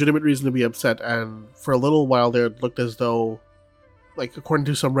is a legitimate reason to be upset. And for a little while there, it looked as though, like, according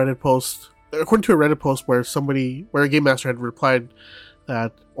to a Reddit post where a game master had replied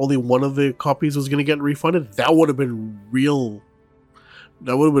that only one of the copies was going to get refunded, that would have been real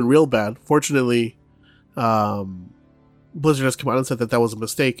bad. Fortunately, Blizzard has come out and said that was a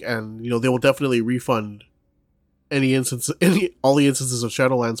mistake, and they will definitely refund all the instances of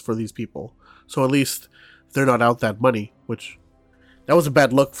Shadowlands for these people. So at least they're not out that money, which that was a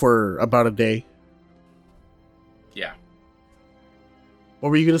bad look for about a day. Yeah. What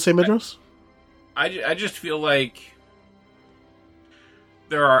were you going to say, Medros? I just feel like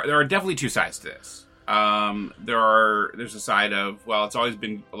there are definitely two sides to this. There's a side of, well, it's always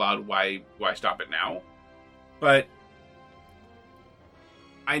been allowed, why stop it now? But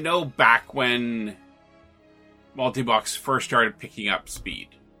I know back when Multibox first started picking up speed,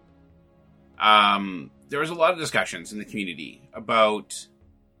 there was a lot of discussions in the community about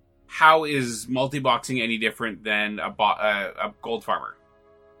how is multiboxing any different than a gold farmer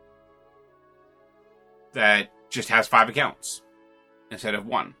that just has 5 accounts instead of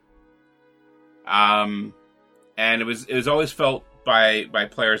 1. And it was always felt by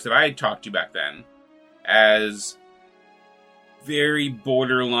players that I had talked to back then as very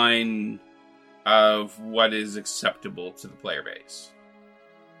borderline of what is acceptable to the player base.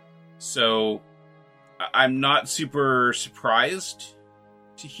 So I'm not super surprised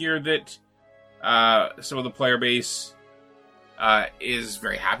to hear that some of the player base is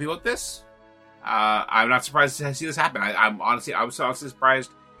very happy about this. I'm not surprised to see this happen. I was honestly surprised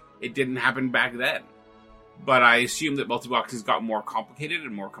it didn't happen back then. But I assume that multibox has got more complicated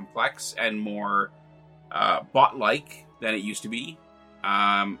and more complex and more bot-like than it used to be.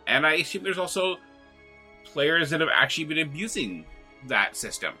 And I assume there's also players that have actually been abusing that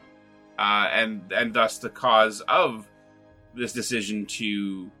system. And thus the cause of this decision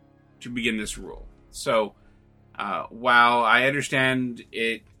to begin this rule. So, while I understand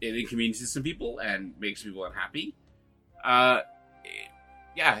it inconveniences some people and makes people unhappy,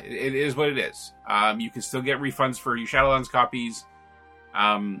 it is what it is. You can still get refunds for your Shadowlands copies.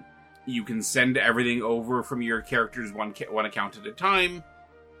 You can send everything over from your character's one account at a time.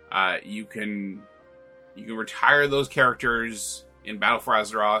 You can retire those characters in Battle for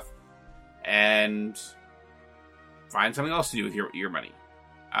Azeroth and find something else to do with your money.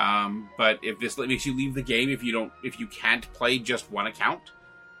 But if this makes you leave the game, if you can't play just one account,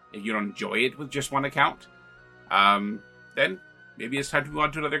 if you don't enjoy it with just one account, then maybe it's time to move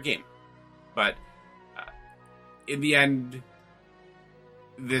on to another game. But in the end,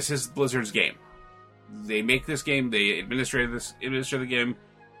 this is Blizzard's game. They make this game. They administer the game.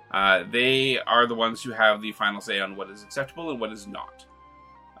 They are the ones who have the final say on what is acceptable and what is not.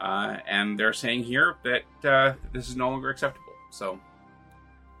 And they're saying here that this is no longer acceptable. So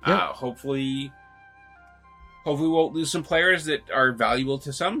hopefully we won't lose some players that are valuable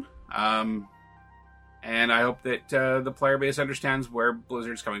to some. And I hope that the player base understands where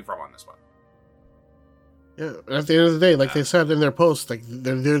Blizzard's coming from on this one. Yeah, at the end of the day, like they said in their post, like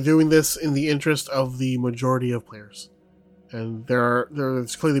they're doing this in the interest of the majority of players. And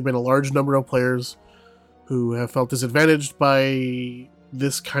there's clearly been a large number of players who have felt disadvantaged by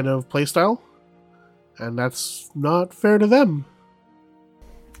this kind of playstyle, and that's not fair to them.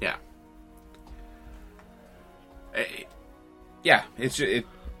 Yeah. It's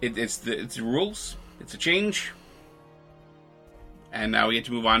the rules. It's a change, and now we get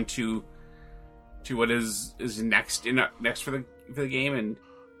to move on to what is next for the game,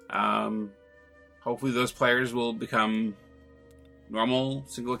 and hopefully those players will become normal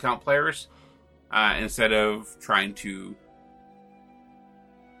single account players instead of trying to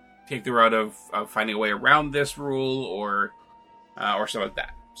take the route of finding a way around this rule or something like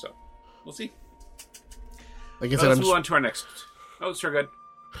that. So we'll see. Like I said, let's move on to our next. Oh, sure, good.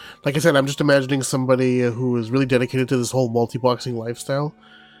 Like I said, I'm just imagining somebody who is really dedicated to this whole multiboxing lifestyle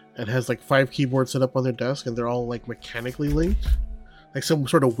and has like 5 keyboards set up on their desk, and they're all like mechanically linked, like some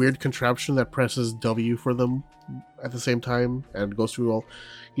sort of weird contraption that presses W for them at the same time and goes through all.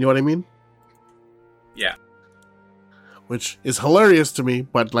 You know what I mean? Yeah. Which is hilarious to me,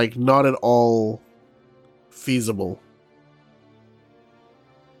 but like not at all feasible.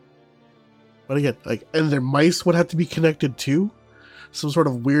 But again, like, and their mice would have to be connected too. Some sort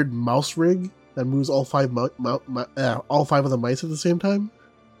of weird mouse rig that moves all 5 all 5 of the mice at the same time.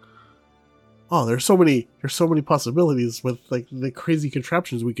 Oh, there's so many possibilities with like the crazy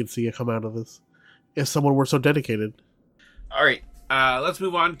contraptions we could see come out of this if someone were so dedicated. All right, let's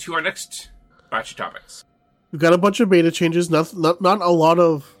move on to our next batch of topics. We've got a bunch of beta changes. Not a lot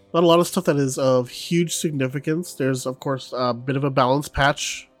of stuff that is of huge significance. There's of course a bit of a balance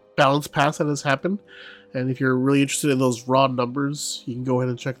pass that has happened. And if you're really interested in those raw numbers, you can go ahead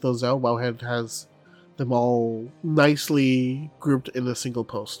and check those out. Wowhead has them all nicely grouped in a single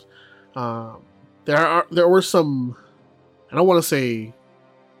post. There were some, I don't want to say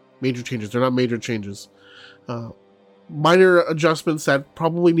major changes. They're not major changes. Minor adjustments that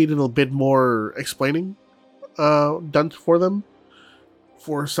probably needed a bit more explaining. done for them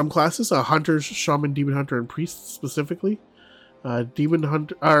for some classes. Hunters, Shaman, Demon Hunter, and Priest specifically.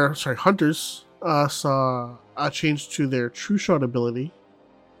 Hunters saw a change to their True Shot ability.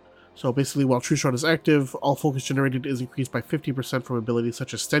 So basically, while True Shot is active, all focus generated is increased by 50% from abilities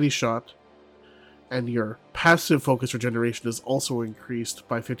such as Steady Shot, and your passive focus regeneration is also increased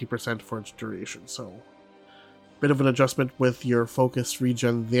by 50% for its duration. So, bit of an adjustment with your focus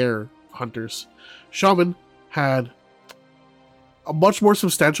regen there, Hunters. Shaman had a much more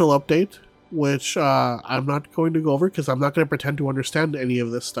substantial update, which I'm not going to go over because I'm not going to pretend to understand any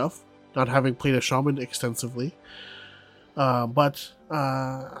of this stuff, not having played a Shaman extensively. But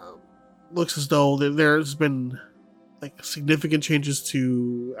looks as though there's been like significant changes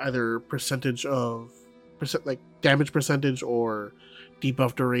to either damage percentage or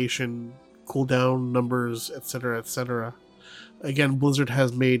debuff duration, cooldown numbers, etc., etc. Again, Blizzard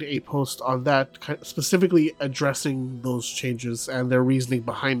has made a post on that, specifically addressing those changes and their reasoning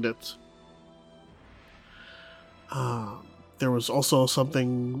behind it. There was also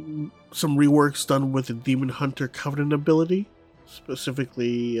some reworks done with the Demon Hunter Covenant ability,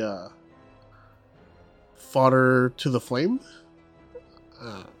 specifically Fodder to the Flame.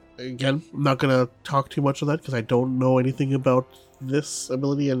 Again, I'm not going to talk too much on that because I don't know anything about this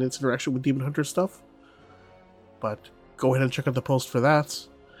ability and its interaction with Demon Hunter stuff. But go ahead and check out the post for that.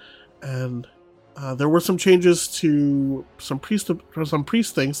 And there were some changes to some priest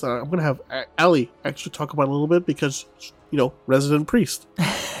things that I'm going to have Ali actually talk about a little bit because, resident priest.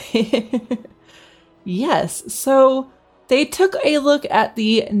 Yes, so they took a look at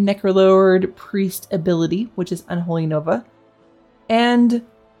the Necrolord Priest ability, which is Unholy Nova, and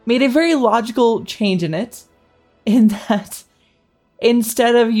made a very logical change in it, in that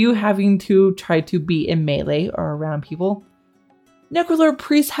instead of you having to try to be in melee or around people, Necrolord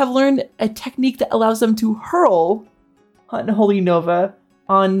Priests have learned a technique that allows them to hurl Unholy Nova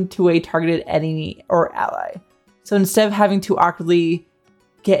onto a targeted enemy or ally. So instead of having to awkwardly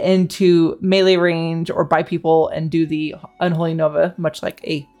get into melee range or by people and do the Unholy Nova, much like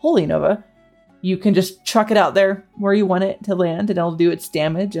a Holy Nova, you can just chuck it out there where you want it to land and it'll do its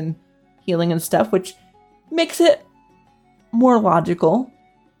damage and healing and stuff, which makes it more logical.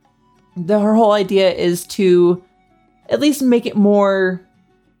 Her whole idea is to at least make it more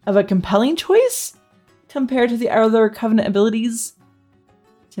of a compelling choice compared to the other Covenant abilities.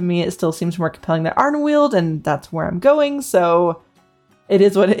 To me, it still seems more compelling than Ardenweald, and that's where I'm going, so it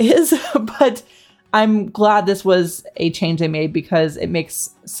is what it is. But I'm glad this was a change they made because it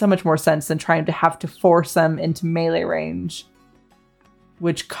makes so much more sense than trying to have to force them into melee range,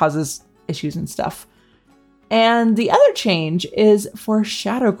 which causes issues and stuff. And the other change is for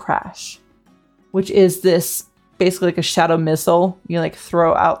Shadow Crash, which is this basically like a shadow missile you like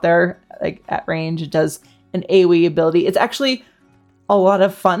throw out there like at range. It does an AoE ability. It's actually a lot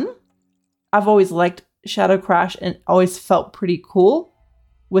of fun. I've always liked Shadow Crash and always felt pretty cool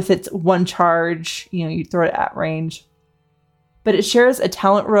with its one charge, you throw it at range. But it shares a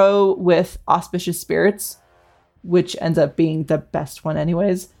talent row with Auspicious Spirits, which ends up being the best one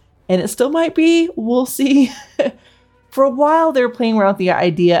anyways. And it still might be, we'll see. For a while, they were playing around with the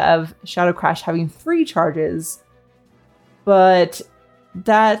idea of Shadow Crash having 3 charges, but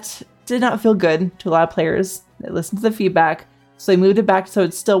that did not feel good to a lot of players. They listened to the feedback, so they moved it back so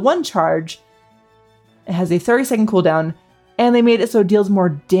it's still 1 charge. It has a 30-second cooldown, and they made it so it deals more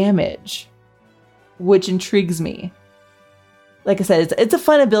damage, which intrigues me. Like I said, it's a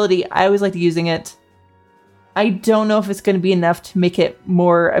fun ability. I always liked using it. I don't know if it's going to be enough to make it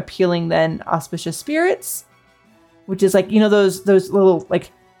more appealing than Auspicious Spirits, which is like, those little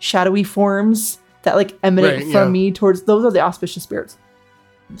like shadowy forms that like emanate from me towards, those are the Auspicious Spirits.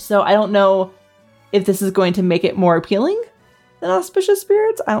 So I don't know if this is going to make it more appealing than Auspicious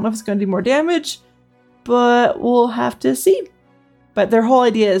Spirits. I don't know if it's going to do more damage, but we'll have to see. But their whole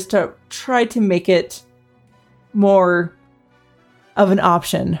idea is to try to make it more of an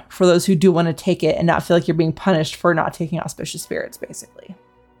option for those who do want to take it and not feel like you're being punished for not taking Auspicious Spirits, basically.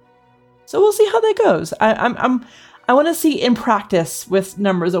 So we'll see how that goes. I want to see in practice with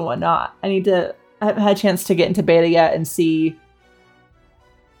numbers and whatnot. I haven't had a chance to get into beta yet and see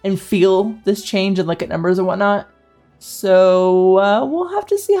and feel this change and look at numbers and whatnot. So we'll have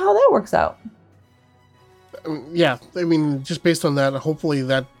to see how that works out. Yeah, I mean, just based on that, hopefully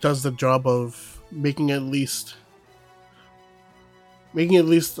that does the job of making at least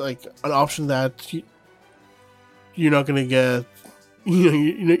like an option that you're not gonna get,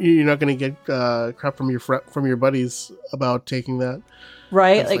 you're not gonna get crap from your buddies about taking that.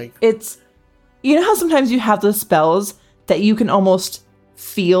 Right, like it's, how sometimes you have those spells that you can almost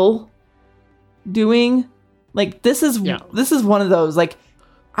feel doing Like this is one of those, like,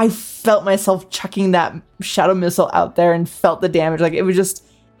 I felt myself chucking that shadow missile out there and felt the damage. Like it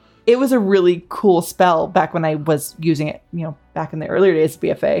was a really cool spell back when I was using it, back in the earlier days of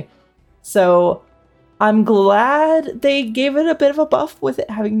BFA. So I'm glad they gave it a bit of a buff with it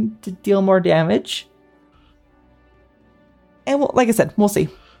having to deal more damage. And like I said, we'll see.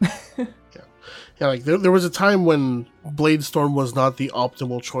 Yeah, like there was a time when Bladestorm was not the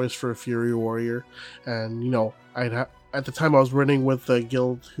optimal choice for a Fury Warrior, and at the time I was running with a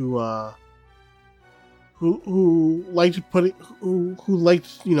guild who liked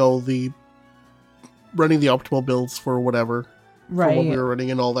the running the optimal builds for whatever, right, for what we were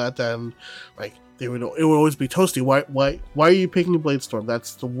running and all that, and like it would always be Toasty. Why are you picking Bladestorm?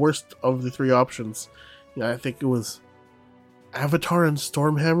 That's the worst of the three options. I think it was Avatar and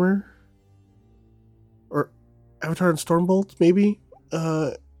Stormhammer, or Avatar and Stormbolt, maybe,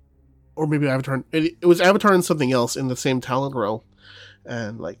 or maybe Avatar. It was Avatar and something else in the same talent row,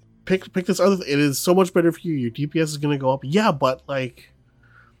 and like pick this other. It is so much better for you. Your DPS is going to go up. Yeah, but like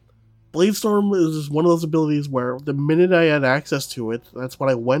Bladestorm is one of those abilities where the minute I had access to it, that's what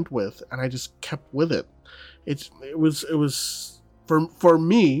I went with, and I just kept with it. It was for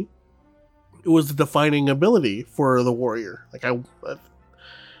me. It was the defining ability for the warrior. Like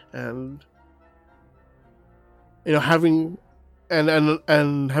having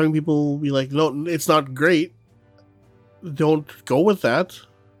having people be like, no, it's not great. Don't go with that.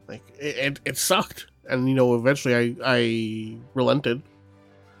 Like it sucked, and eventually I relented.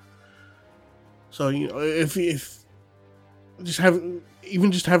 So if just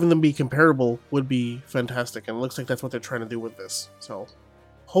having them be comparable would be fantastic, and it looks like that's what they're trying to do with this. So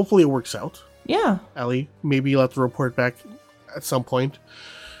hopefully it works out. Yeah. Allie, maybe you'll have to report back at some point.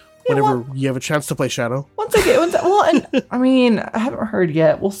 Whenever you have a chance to play Shadow. I mean, I haven't heard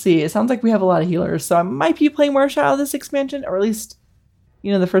yet. We'll see. It sounds like we have a lot of healers, so I might be playing more Shadow this expansion, or at least,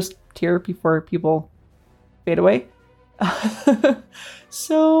 the first tier before people fade away.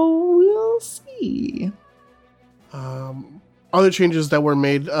 So we'll see. Other changes that were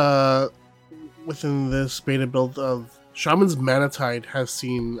made within this beta build of Shaman's Mana Tide has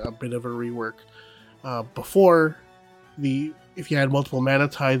seen a bit of a rework. Before, if you had multiple Mana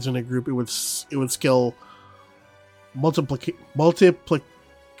Tides in a group, it would skill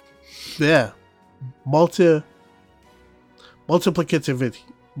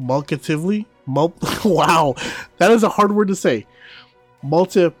multiplicatively. Wow, that is a hard word to say.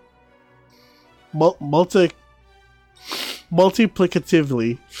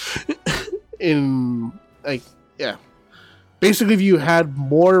 Multiplicatively in basically, if you had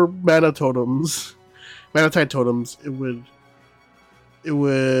more mana tide totems, it would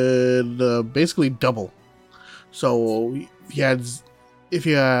basically double. So if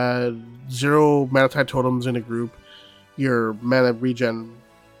you had 0 mana tide totems in a group, your mana regen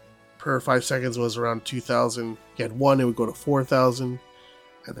per 5 seconds was around 2,000. You had 1, it would go to 4,000,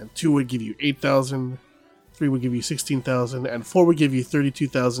 and then 2 would give you 8,000, 3 would give you 16,000, and 4 would give you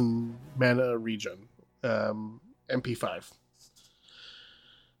 32,000 mana regen. MP5.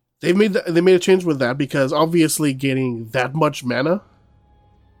 They made a change with that because obviously getting that much mana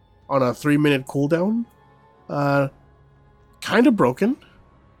on a 3-minute cooldown, kind of broken.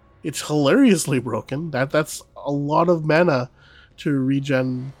 It's hilariously broken. That's a lot of mana to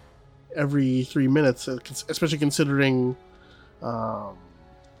regen every 3 minutes, especially considering the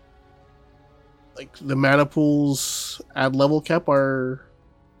mana pools at level cap are,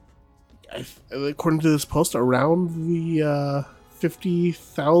 according to this post, around the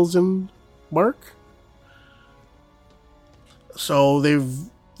 50,000 mark. So they've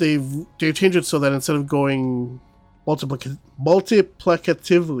changed it so that instead of going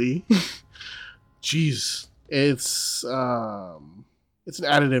multiplicatively, jeez, it's an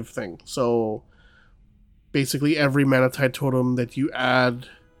additive thing. So basically, every mana tide totem that you add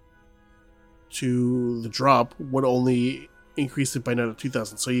to the drop would only increase it by another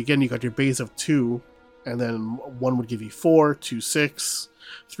 2,000. So you got your base of 2, and then 1 would give you 4, 2, 6,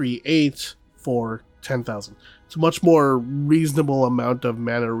 3, 8, 4, 10,000. It's a much more reasonable amount of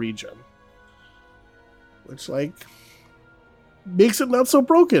mana regen, which makes it not so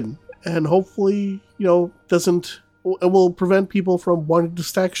broken, and hopefully it will prevent people from wanting to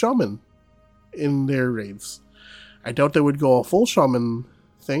stack Shaman in their raids. I doubt they would go a full Shaman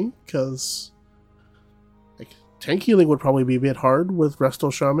thing, because tank healing would probably be a bit hard with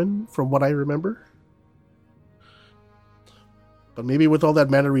Resto Shaman, from what I remember. But maybe with all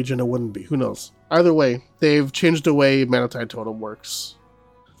that mana regen, it wouldn't be. Who knows? Either way, they've changed the way Mana Tide Totem works.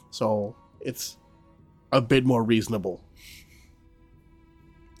 So it's a bit more reasonable.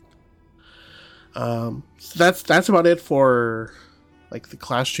 So that's about it for like the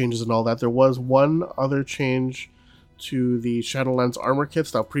class changes and all that. There was one other change to the Shadowlands armor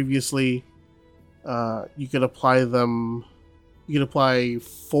kits. Now previously, you could apply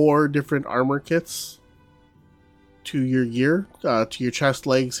 4 different armor kits to your gear, to your chest,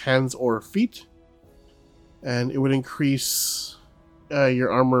 legs, hands, or feet, and it would increase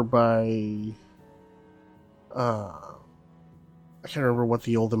your armor by I can't remember what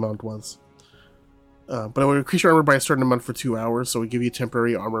the old amount was. But it would increase your armor by a certain amount for 2 hours, so it would give you a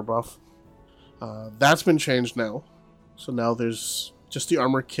temporary armor buff. That's been changed now. So now there's just the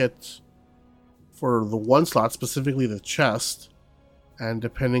armor kit for the 1 slot, specifically the chest. And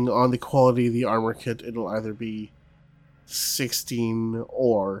depending on the quality of the armor kit, it'll either be 16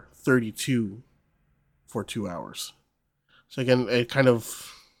 or 32 for 2 hours. So again, it kind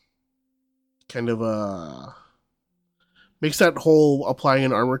of makes that whole applying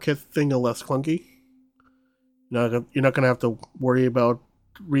an armor kit thing a less clunky. You're not going to have to worry about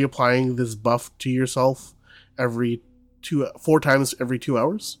reapplying this buff to yourself 4 times every 2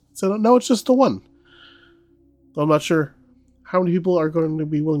 hours. So no, it's just the 1. I'm not sure how many people are going to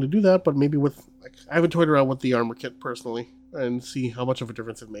be willing to do that, but maybe I haven't toyed around with the armor kit personally and see how much of a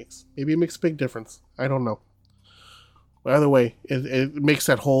difference it makes. Maybe it makes a big difference. I don't know. But either way, it makes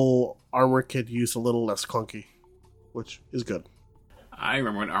that whole armor kit use a little less clunky, which is good. I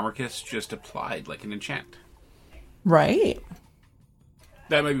remember when armor kits just applied like an enchant. Right.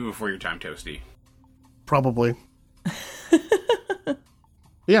 That might be before your time, Toasty. Probably.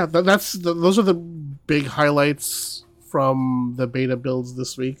 Yeah, those are the big highlights from the beta builds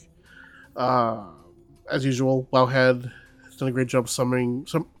this week. As usual, Wowhead has done a great job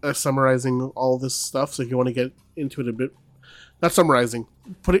summarizing all this stuff. So if you want to get into it a bit, not summarizing,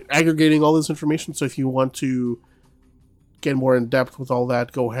 aggregating all this information. So if you want to get more in depth with all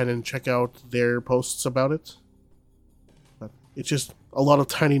that, go ahead and check out their posts about it. But it's just a lot of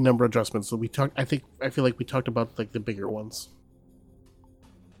tiny number adjustments. So I feel like we talked about like the bigger ones.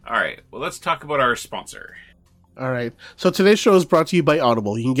 All right, well, let's talk about our sponsor. All right, so today's show is brought to you by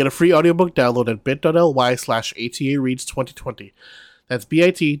Audible. You can get a free audiobook download at bit.ly/ATAReads2020. That's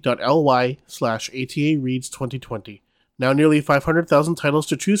bit.ly/ATAReads2020. Now nearly 500,000 titles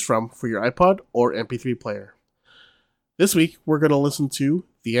to choose from for your iPod or MP3 player. This week, we're going to listen to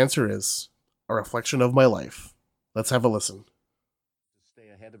The Answer Is, A Reflection of My Life. Let's have a listen. Stay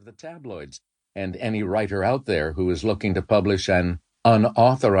ahead of the tabloids and any writer out there who is looking to publish an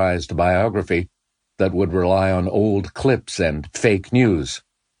unauthorized biography that would rely on old clips and fake news.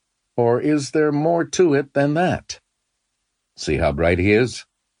 Or is there more to it than that? See how bright he is?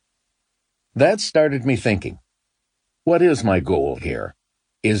 That started me thinking. What is my goal here?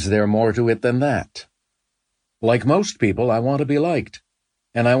 Is there more to it than that? Like most people, I want to be liked.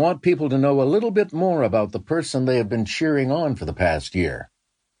 And I want people to know a little bit more about the person they have been cheering on for the past year.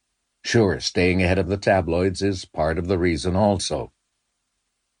 Sure, staying ahead of the tabloids is part of the reason also.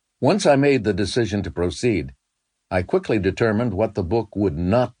 Once I made the decision to proceed, I quickly determined what the book would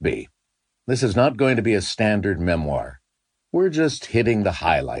not be. This is not going to be a standard memoir. We're just hitting the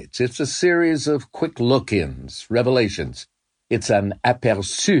highlights. It's a series of quick look-ins, revelations. It's an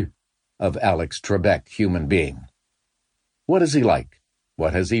aperçu of Alex Trebek, human being. What is he like?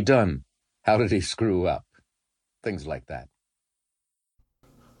 What has he done? How did he screw up? Things like that.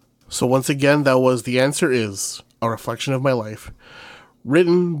 So once again, that was The Answer Is, A Reflection of My Life.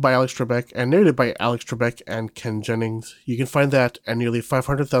 Written by Alex Trebek and narrated by Alex Trebek and Ken Jennings. You can find that and nearly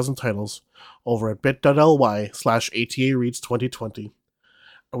 500,000 titles over at bit.ly/ATAReads2020.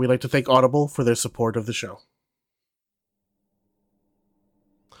 And we'd like to thank Audible for their support of the show.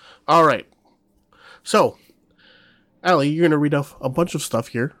 All right. So, Allie, you're going to read off a bunch of stuff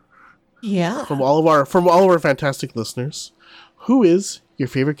here. Yeah. From all of our fantastic listeners. Who is your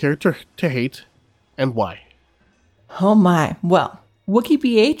favorite character to hate and why? Oh my. Well,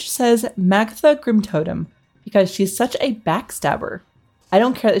 WookieBH says Magatha Grimtotem because she's such a backstabber. I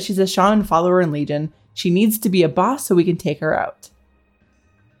don't care that she's a shaman follower in Legion. She needs to be a boss so we can take her out.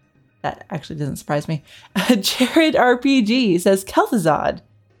 That actually doesn't surprise me. Jared RPG says Kel'Thuzad.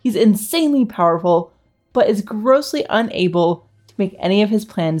 He's insanely powerful, but is grossly unable to make any of his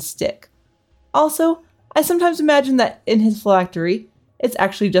plans stick. Also, I sometimes imagine that in his phylactery, it's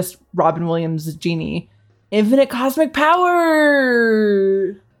actually just Robin Williams' genie. Infinite cosmic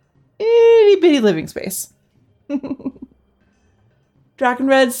power! Itty bitty living space.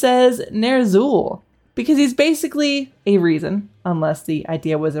 Dragonred says Ner'zhul, because he's basically a reason, unless the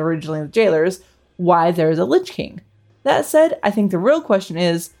idea was originally the jailers, why there's a Lich King. That said, I think the real question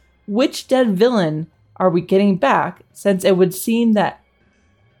is, which dead villain are we getting back, since it would seem that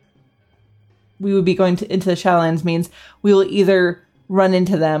we would be going into the Shadowlands means we will either run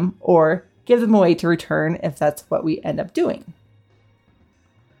into them or give them away to return if that's what we end up doing.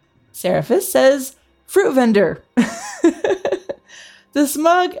 Seraphis says, fruit vendor. The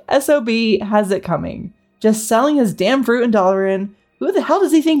smug SOB has it coming. Just selling his damn fruit in Dalaran. Who the hell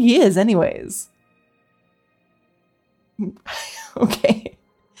does he think he is anyways? Okay.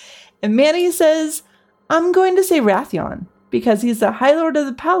 And Manny says, I'm going to say Wrathion, because he's the High Lord of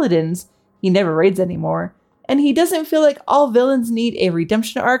the Paladins. He never raids anymore. And he doesn't feel like all villains need a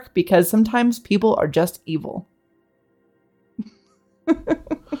redemption arc, because sometimes people are just evil.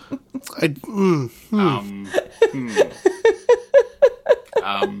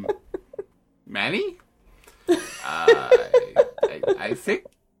 Manny? I think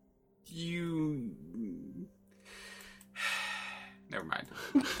you... Never mind.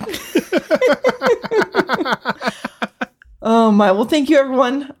 Oh my, well thank you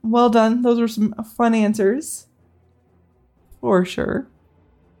everyone. Well done. Those were some fun answers. For sure.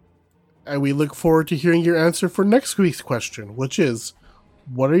 And we look forward to hearing your answer for next week's question, which is,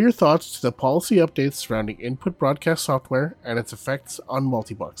 what are your thoughts to the policy updates surrounding input broadcast software and its effects on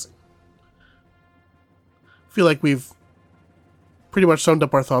multiboxing? I feel like we've pretty much summed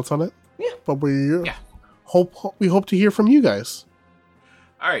up our thoughts on it. Yeah. But we hope to hear from you guys.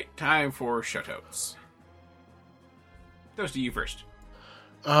 All right, time for shoutouts. Those to you first.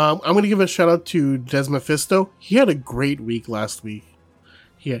 I'm going to give a shout out to Des Mephisto. He had a great week last week.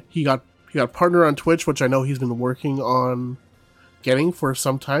 He got partner on Twitch, which I know he's been working on getting for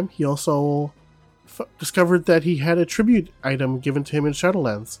some time. He also discovered that he had a tribute item given to him in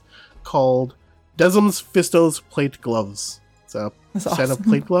Shadowlands called Desm's Fisto's Plate Gloves. It's a set of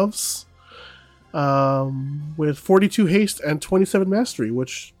plate gloves with 42 haste and 27 mastery,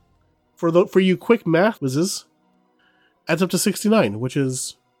 which for you quick math whizzes adds up to 69, which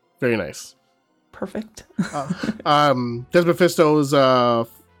is very nice. Perfect. Des Mephisto is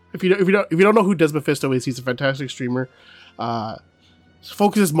if you don't know who Des Mephisto is, he's a fantastic streamer.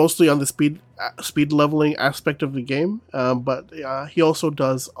 Focuses mostly on the speed leveling aspect of the game, but he also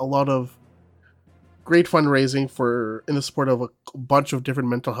does a lot of great fundraising in the support of a bunch of different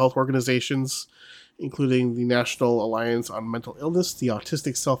mental health organizations, including the National Alliance on Mental Illness, the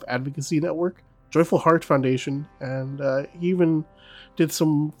Autistic Self-Advocacy Network, Joyful Heart Foundation, and he even did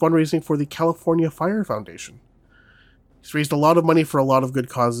some fundraising for the California Fire Foundation. He's raised a lot of money for a lot of good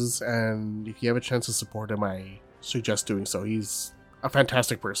causes, and if you have a chance to support him, I suggest doing so. He's a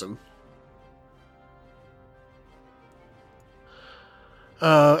fantastic person.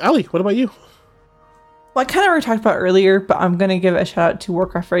 Allie, what about you? Well, I kind of already talked about earlier, but I'm going to give a shout out to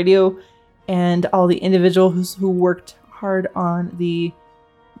Warcraft Radio and all the individuals who worked hard on the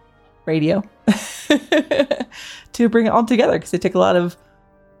radio to bring it all together, because it took a lot of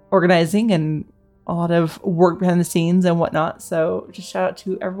organizing and a lot of work behind the scenes and whatnot. So just shout out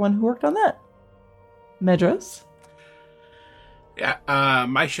to everyone who worked on that. Medros? Yeah,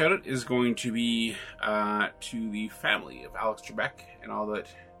 my shout out is going to be to the family of Alex Trebek and all that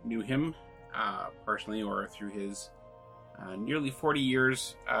knew him personally or through his nearly 40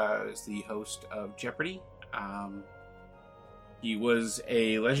 years as the host of Jeopardy! He was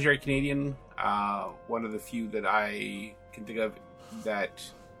a legendary Canadian, one of the few that I can think of that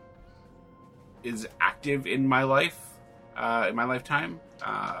is active in my life, in my lifetime.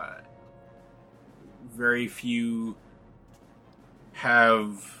 Very few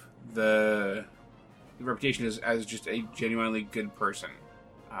have the reputation as just a genuinely good person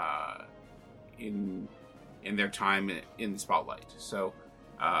in their time in the spotlight. So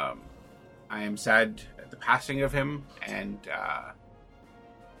I am sad at the passing of him, and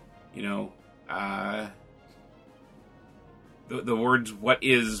the words "what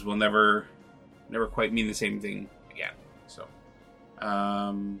is" will never quite mean the same thing again. So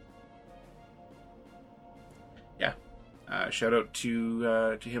shout out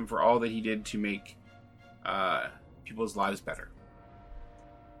to him for all that he did to make people's lives better.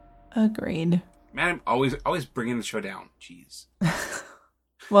 Agreed. Man, I'm always bringing the show down. Jeez.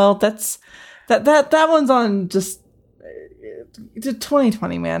 Well, that one's on just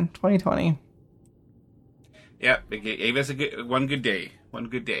 2020, man. 2020. Yeah, it gave us one good day, and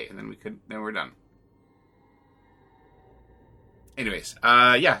then we're done. Anyways,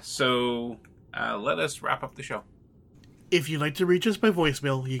 so let us wrap up the show. If you'd like to reach us by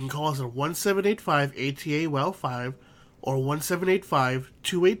voicemail, you can call us at 1785-ATA-WOW5 or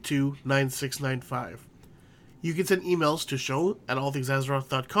 1785-282-9695. You can send emails to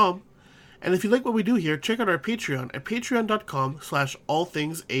show@allthingsazeroth.com. And if you like what we do here, check out our Patreon at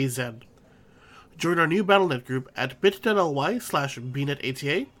patreon.com/allthingsaz. Join our new Battle.net group at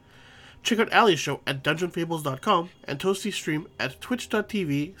bit.ly/bnetata. Check out Ali's show at dungeonfables.com and Toasty's stream at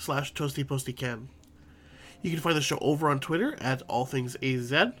twitch.tv/ToastyPostyCan. You can find the show over on Twitter at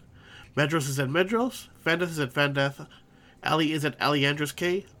allthingsaz. Medros is at Medros, Vandeth is at Vandeth, Ali is at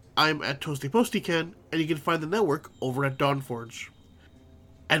AliandrusK, I'm at ToastyPostyCan, and you can find the network over at Dawnforge.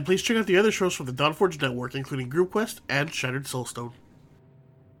 And please check out the other shows from the Dawnforge network, including Group Quest and Shattered Soulstone.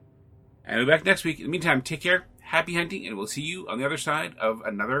 And we'll be back next week. In the meantime, take care, happy hunting, and we'll see you on the other side of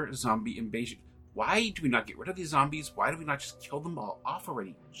another zombie invasion. Why do we not get rid of these zombies? Why do we not just kill them all off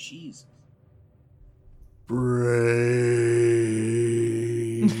already? Jeez.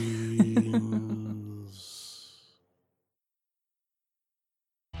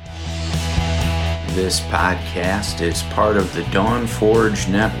 This podcast is part of the Dawnforge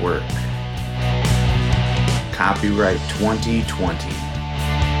Network. Copyright 2020.